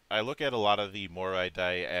look at a lot of the Moirai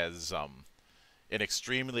die as an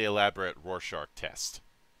extremely elaborate Rorschach test.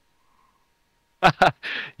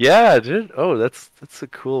 Yeah, dude. Oh, that's a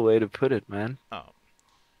cool way to put it, man.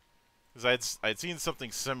 Because I'd seen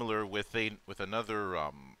something similar with another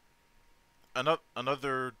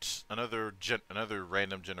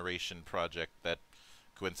random generation project that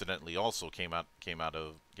coincidentally also came out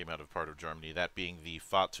of part of Germany. That being the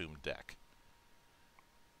Fatum deck.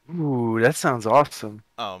 Ooh, that sounds awesome.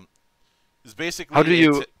 It's basically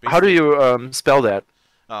How do you spell that?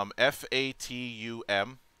 Fatum.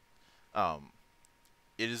 Um,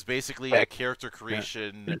 it is basically a Heck, character yeah.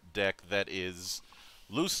 creation deck that is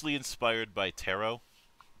loosely inspired by tarot.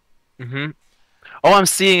 Mhm. Oh, I'm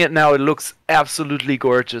seeing it now. It looks absolutely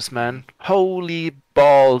gorgeous, Hmm. man. Holy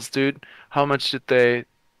balls, dude. How much did they?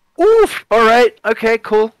 Oof. All right. Okay,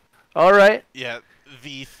 cool. All right. Yeah,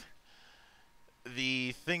 the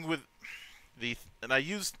the thing with and I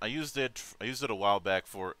used it a while back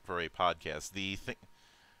for a podcast.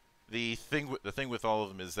 The thing with all of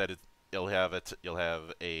them is that you'll have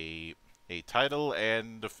a title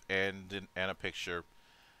and a picture,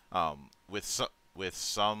 with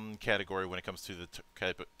some category when it comes to the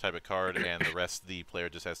type of card, and the rest the player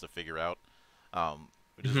just has to figure out.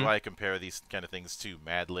 Which is Mhm. why I compare these kind of things to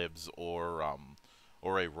Mad Libs or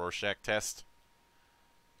a Rorschach test,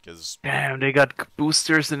 because Damn, they got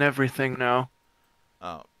boosters and everything now.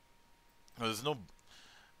 uh, there's no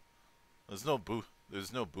there's no boo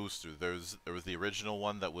there's no booster. There was the original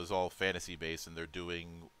one that was all fantasy based, and they're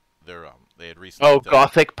doing their they had recently Oh, done.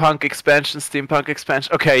 Gothic Punk expansion, Steampunk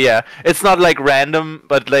expansion. Okay, yeah. It's not like random,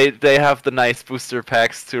 but they have the nice booster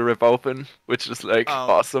packs to rip open, which is like Um,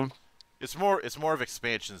 awesome. it's more of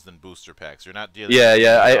expansions than booster packs. You're not dealing Yeah, with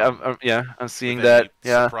yeah. any I'm with seeing any that.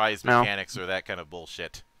 Yeah. surprise No. mechanics or that kind of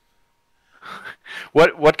bullshit.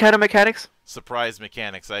 What kind of mechanics? Surprise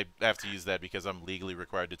mechanics. I have to use that because I'm legally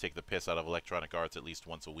required to take the piss out of Electronic Arts at least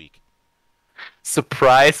once a week.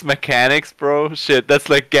 Surprise mechanics, bro. Shit, that's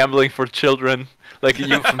like gambling for children, like a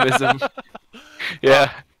euphemism.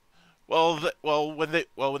 Yeah. When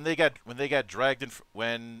they got dragged in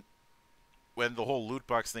when the whole loot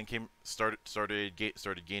box thing started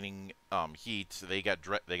gaining heat, they got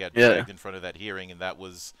Yeah. dragged in front of that hearing, and that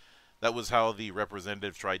was how the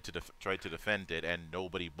representative tried to defend it, and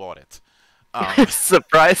nobody bought it.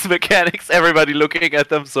 Surprise mechanics. Everybody looking at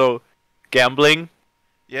them. So, gambling.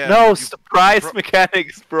 Yeah, No, surprise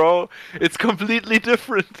mechanics, bro. It's completely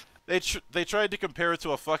different. they tried to compare it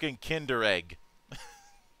to a fucking Kinder Egg.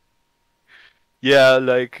 Yeah,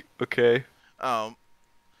 like okay. And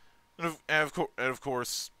of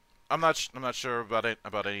course, I'm not sure about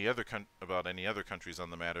any other countries on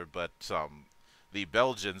the matter, but the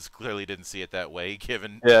Belgians clearly didn't see it that way,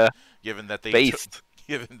 given Yeah. that Based.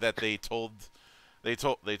 given that they told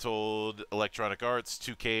Electronic Arts,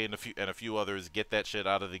 2K, and a few others, get that shit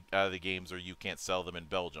out of the games, or you can't sell them in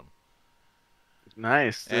Belgium.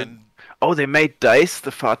 Nice. Dude. And oh, they made dice.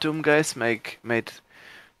 The Fatum guys made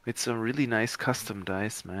some really nice custom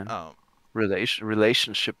dice, man.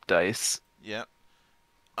 Relationship dice. Yeah.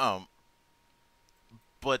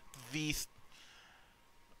 But these.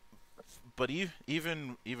 But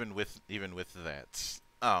even with that,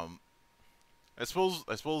 I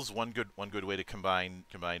suppose one good way to combine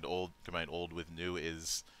old with new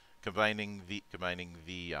is combining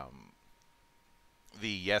the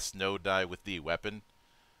yes no die with the weapon,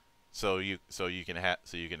 so you can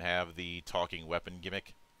have the talking weapon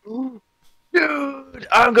gimmick. Dude,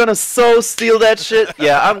 I'm gonna so steal that shit.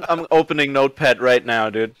 Yeah, I'm opening Notepad right now,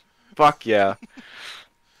 dude. Fuck yeah.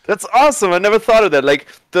 That's awesome. I never thought of that. Like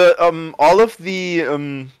the all of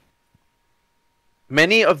the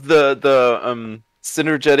many of the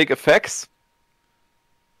synergetic effects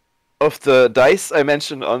of the dice I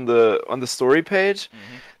mentioned on the story page,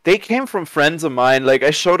 they came from friends of mine. Like I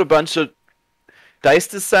showed a bunch of dice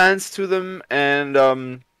designs to them, and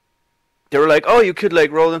they were like, "Oh, you could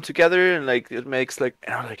like roll them together, and like it makes like,"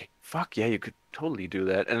 and I'm like, "Fuck yeah, you could totally do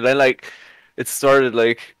that." And then like it started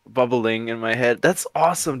like bubbling in my head. That's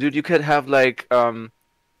awesome, dude. You could have like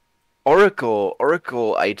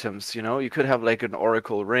oracle items, you know? You could have like an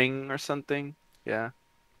oracle ring or something. Yeah.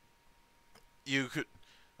 You could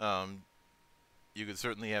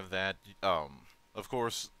certainly have that. Of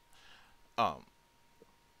course, um,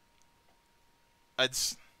 I'd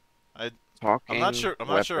s- I I'm not Talking sure. I'm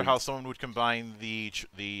not sure how weapons. someone would combine the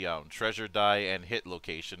treasure die and hit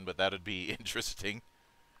location, but that'd be interesting.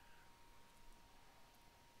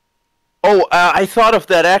 Oh, I thought of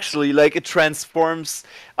that actually. Like it transforms.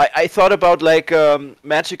 I thought about like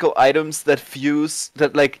magical items that fuse,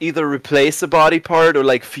 that like either replace a body part or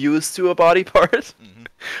like fuse to a body part. Hmm.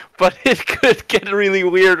 But it could get really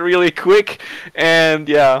weird really quick, and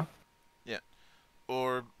yeah. Yeah,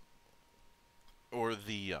 or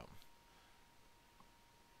the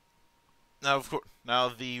now of course now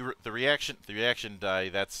the reaction die,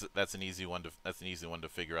 that's an easy one to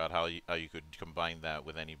figure out how you could combine that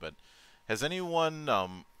with any. But has anyone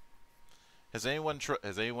has anyone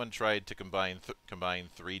tried to combine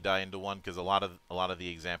 3 die into one? Because a lot of the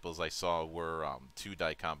examples I saw were 2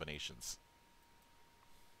 die combinations.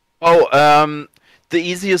 Oh, the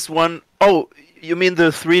easiest one. Oh, you mean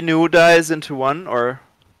the three new dies into one, or?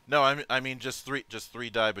 No, I mean just 3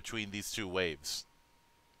 die between these 2 waves.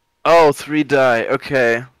 Oh, 3 die.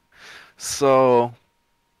 Okay. So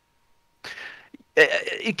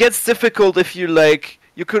it gets difficult if you like.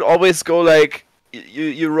 You could always go like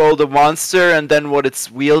you roll the monster and then what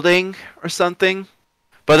it's wielding or something.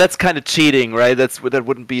 But that's kind of cheating, right? That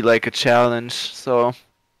wouldn't be like a challenge. So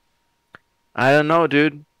I don't know,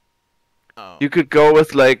 dude. Oh, You could go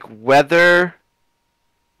with like weather.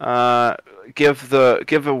 Uh, give a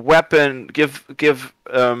weapon. Give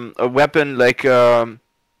a weapon like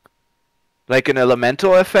an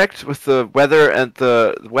elemental effect with the weather and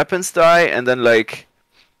the weapons die, and then like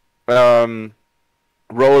um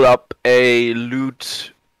roll up a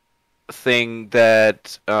loot thing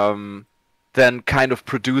that then kind of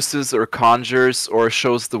produces or conjures or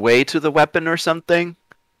shows the way to the weapon or something.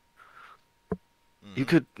 You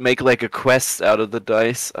could make like a quest out of the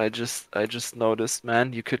dice. I just noticed,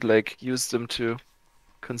 man. You could like use them to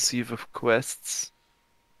conceive of quests.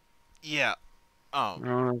 Yeah. Um,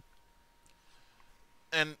 Uh,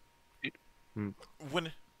 and hmm.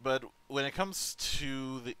 when but when it comes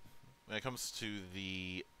to the when it comes to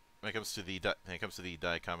the when it comes to the when it comes to the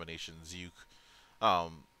die combinations,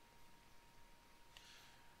 um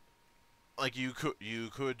like you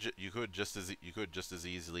could just as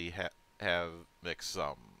easily have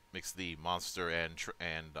mix the monster and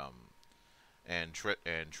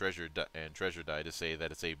treasure die to say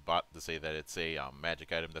that it's a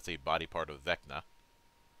magic item that's a body part of Vecna.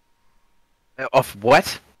 Of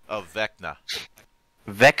what? Of Vecna.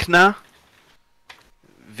 Vecna?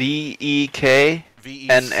 Vekna?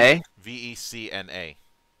 Vecna.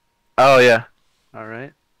 Oh yeah. All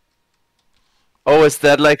right. Oh, is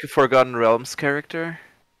that like a Forgotten Realms character?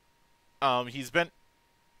 He's been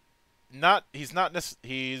not he's not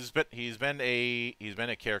he's been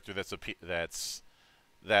a character that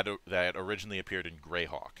originally appeared in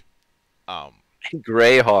Greyhawk. Um,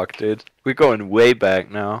 Greyhawk, dude. We're going way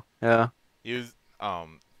back now. Yeah. he was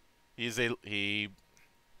he's a he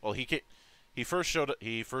well he first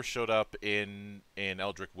showed up in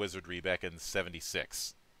Eldritch Wizardry back in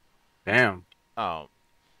 '76. Damn. Um,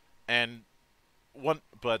 and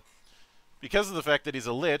but because of the fact that he's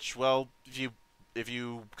a lich, well, if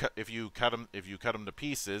you cut him to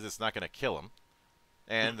pieces, it's not going to kill him.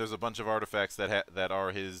 And there's a bunch of artifacts that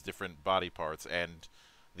are his different body parts, and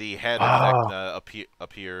the head of Vecna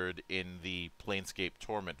appeared in the Planescape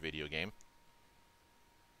Torment video game.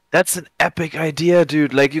 That's an epic idea,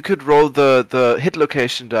 dude. Like you could roll the hit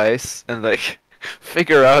location dice and like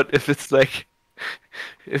figure out if it's like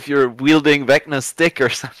if you're wielding Vecna's stick or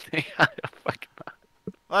something. I don't fucking know.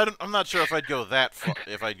 I'm not sure if I'd go that far.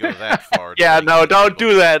 If I'd go that far. Yeah, no, don't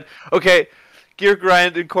do that. Okay,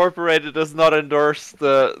 Geargrind Incorporated does not endorse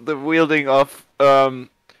the wielding of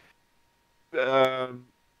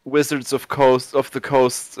Wizards of the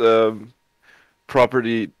Coast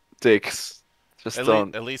property dicks. Just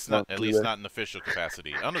at least not in official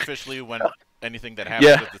capacity. Unofficially, when anything that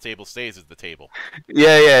happens at the table stays at the table.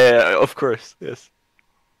 Yeah, of course, yes.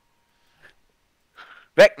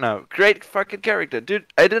 Vecna, great fucking character, dude.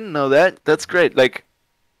 I didn't know that. That's great. Like,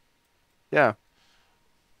 yeah.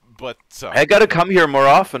 But I gotta come here more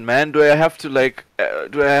often, man. Do I have to like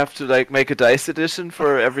make a dice edition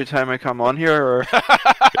for every time I come on here, or?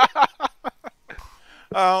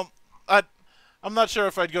 I'm not sure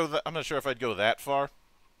if I'd go. I'm not sure if I'd go that far.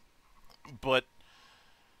 But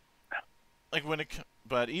like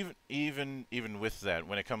but even with that,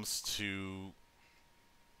 when it comes to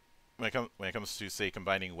say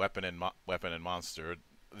combining weapon and monster,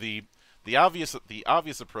 the obvious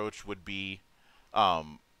approach would be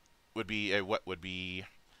the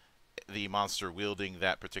monster wielding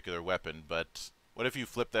that particular weapon. But what if you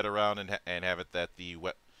flip that around and have it that the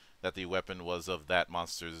weapon was of that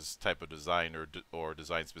monster's type of design or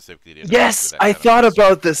designed specifically to interact Yes, with that I kind of thought monster?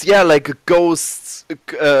 about this. Yeah, like a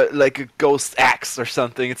ghost axe or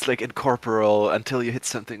something. It's like incorporeal until you hit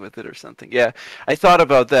something with it or something. Yeah, I thought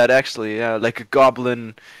about that actually. Yeah, like a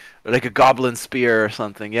goblin spear or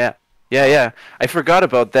something. Yeah, yeah. I forgot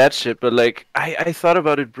about that shit, but like I thought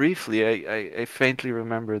about it briefly. I faintly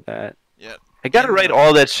remember that. Yeah. I gotta write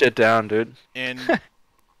all that shit down, dude. And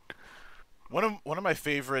one of my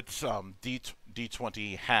favorite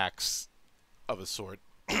D20 hacks of a sort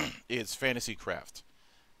is Fantasy Craft,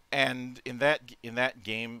 and in that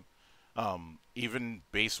game, even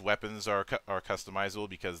base weapons are customizable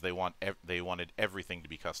because they wanted everything to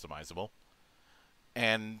be customizable,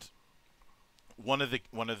 and one of the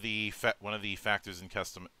factors in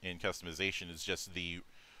customization is just the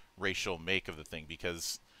racial make of the thing,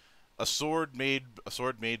 because a sword made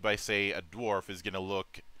by, say, a dwarf is going to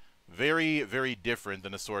look very, very different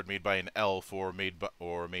than a sword made by an elf or made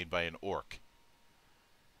by an orc.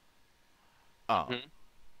 And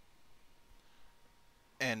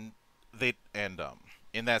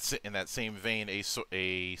in that same vein, a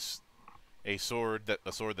sword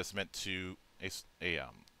that's meant to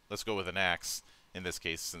let's go with an axe in this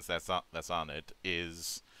case, since that's on it,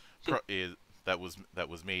 is that was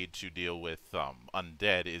made to deal with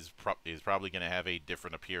undead is probably going to have a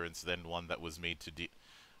different appearance than one that was made to deal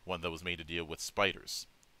with spiders.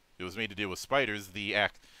 If it was made to deal with spiders, the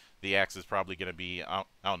axe is probably going to be I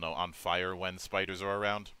don't know, on fire when spiders are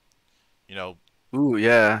around. You know. Ooh,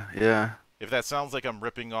 yeah. If that sounds like I'm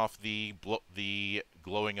ripping off the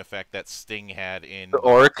glowing effect that Sting had in The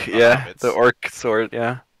orc, Hobbits, the orc sword,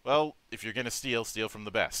 yeah. Well, if you're gonna steal from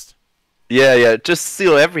the best. Yeah, just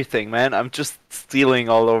steal everything, man. I'm just stealing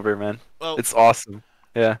all over, man. Well, It's awesome.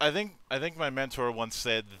 Yeah. I think my mentor once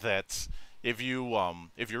said that if you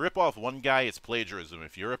rip off one guy, it's plagiarism.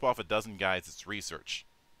 If you rip off a dozen guys, it's research.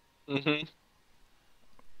 Hmm.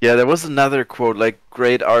 Yeah, there was another quote like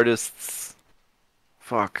great artists.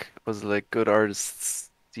 Fuck, was it like good artists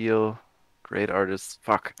steal, great artists.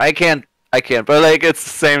 Fuck, I can't. But like it's the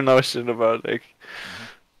same notion about like Hmm.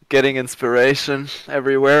 getting inspiration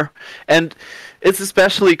everywhere, and it's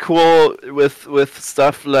especially cool with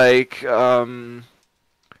stuff like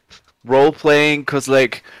role playing, cause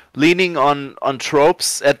like leaning on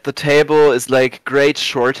tropes at the table is like great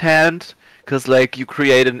shorthand, cause like you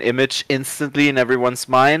create an image instantly in everyone's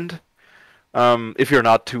mind. If you're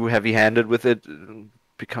not too heavy-handed with it, it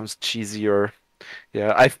becomes cheesy or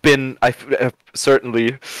yeah. I've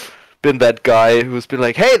certainly been that guy who's been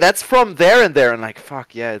like, hey, that's from there and there, and like,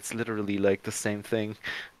 fuck yeah, it's literally like the same thing.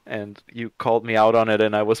 And you called me out on it,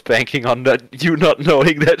 and I was banking on that you not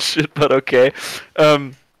knowing that shit, but okay.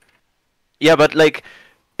 Um, yeah, but like,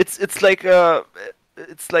 it's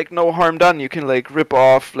like no harm done. You can like rip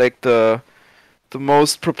off like the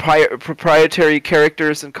most proprietary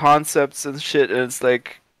characters and concepts and shit, and it's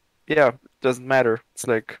like, yeah, it doesn't matter. It's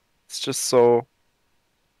like it's just so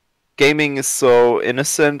gaming is so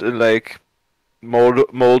innocent and like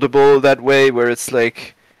moldable that way, where it's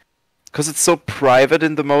like because it's so private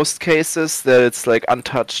in the most cases that it's like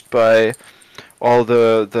untouched by all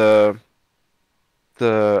the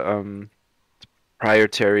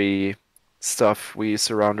proprietary stuff we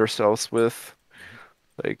surround ourselves with,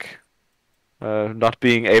 like not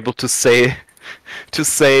being able to say to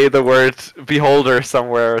say the word beholder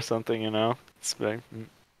somewhere or something, you know. It's like,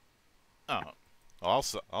 Oh, well,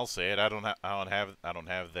 I'll say it. I don't have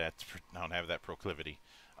that proclivity.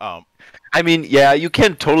 Um, I mean, yeah, you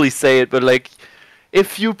can totally say it, but like,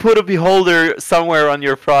 if you put a beholder somewhere on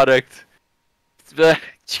your product,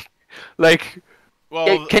 like,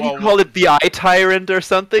 well, can you call it the eye tyrant or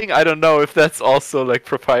something? I don't know if that's also like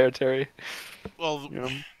proprietary. well, You know?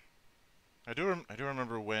 I do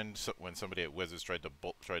remember when somebody at Wizards tried to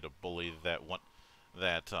bully that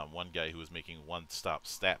one guy who was making one-stop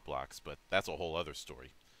stat blocks, but that's a whole other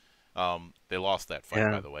story. They lost that fight,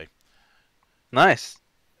 by Yeah. the way. Nice.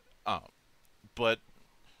 Um, but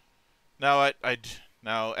now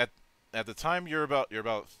now at the time you're about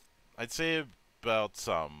I'd say about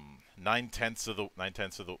 8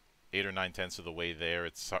 or 9 tenths of the way there.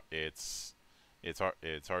 It's hard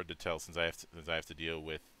to tell since I have to deal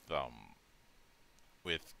with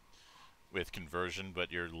with conversion,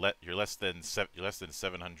 but you're less than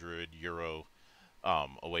 700 euro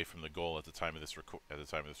away from the goal at the time of this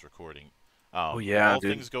recording. Oh If yeah, all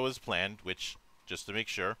dude. things go as planned, which just to make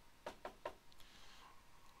sure,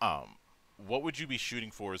 um, what would you be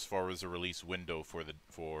shooting for as far as a release window for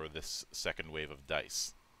this second wave of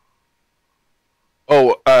dice?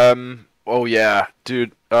 Oh yeah,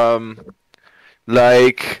 dude.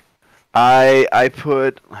 Like, I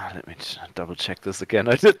put. Let me double check this again.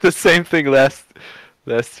 I did the same thing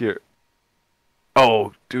last year.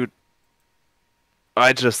 Oh, dude,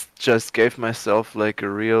 I just gave myself like a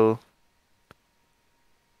real.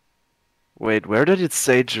 Wait, where did it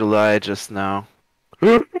say July just now?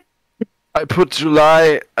 I put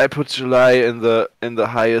July. I put July in the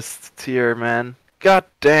highest tier, man. God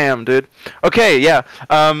damn, dude. Okay, yeah.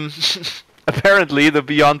 Apparently the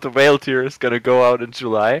Beyond the Veil tier is gonna go out in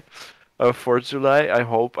July. For July, I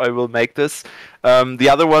hope I will make this. The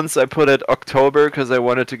other ones I put at October because I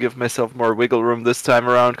wanted to give myself more wiggle room this time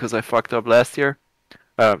around because I fucked up last year.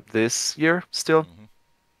 This year still.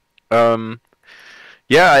 Hmm. Um,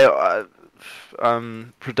 yeah,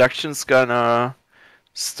 production's gonna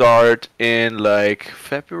start in like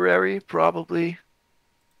February probably,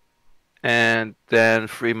 and then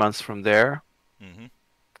 3 months from there, Hmm.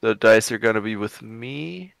 the dice are gonna be with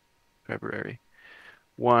me. February,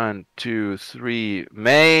 1, 2, 3,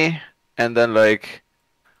 May, and then like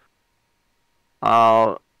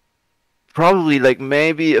I'll probably like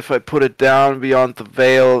maybe if I put it down Beyond the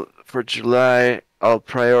Veil for July, I'll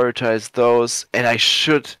prioritize those, and I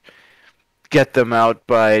should get them out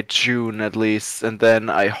by June at least, and then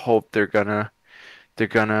I hope they're gonna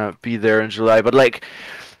be there in July. But like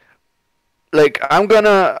I'm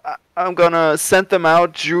gonna send them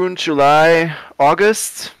out June, July,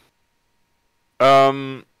 August.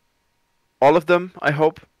 Um, all of them, I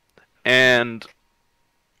hope, and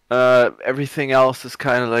everything else is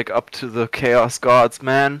kind of like up to the chaos gods,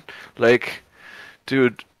 man. Like,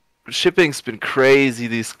 dude, shipping's been crazy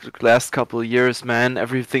these last couple of years, man.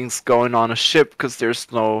 Everything's going on a ship because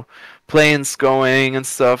there's no planes going and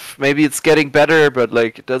stuff. Maybe it's getting better, but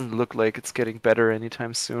like it doesn't look like it's getting better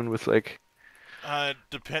anytime soon with like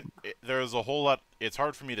There's a whole lot. It's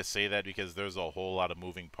hard for me to say that because there's a whole lot of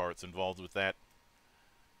moving parts involved with that.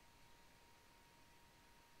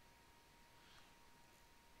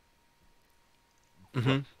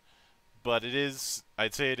 Mhm. But it is.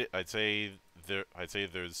 I'd say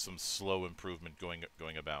there's some slow improvement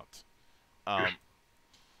going about. Um,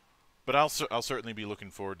 but I'll certainly be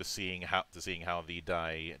looking forward to seeing how the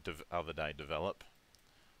die develop.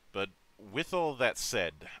 But with all that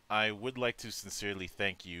said, I would like to sincerely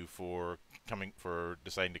thank you for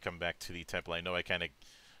deciding to come back to the temple. I know I kind of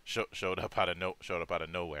showed up out of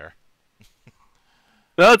nowhere.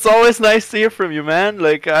 No, it's always nice to hear from you, man.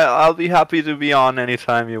 Like I'll be happy to be on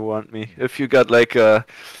anytime you want me. If you got like an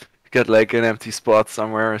empty spot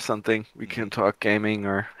somewhere or something, we can talk gaming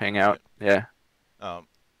or hang out. Yeah. Um,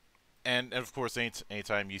 and of course,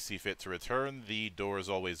 anytime you see fit to return, the door is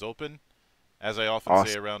always open. As I often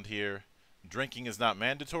say Awesome. around here, drinking is not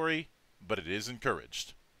mandatory, but it is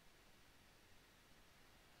encouraged.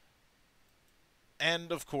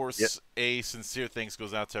 And of Yep. course, a sincere thanks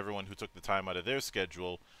goes out to everyone who took the time out of their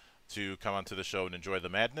schedule to come onto the show and enjoy the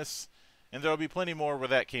madness. And there will be plenty more where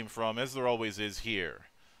that came from, as there always is here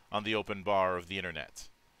on the open bar of the internet.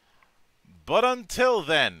 But until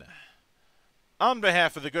then, on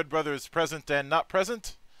behalf of the good brothers present and not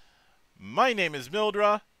present, my name is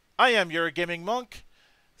Mildra. I am your gaming monk.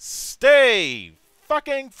 Stay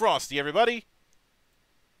fucking frosty, everybody.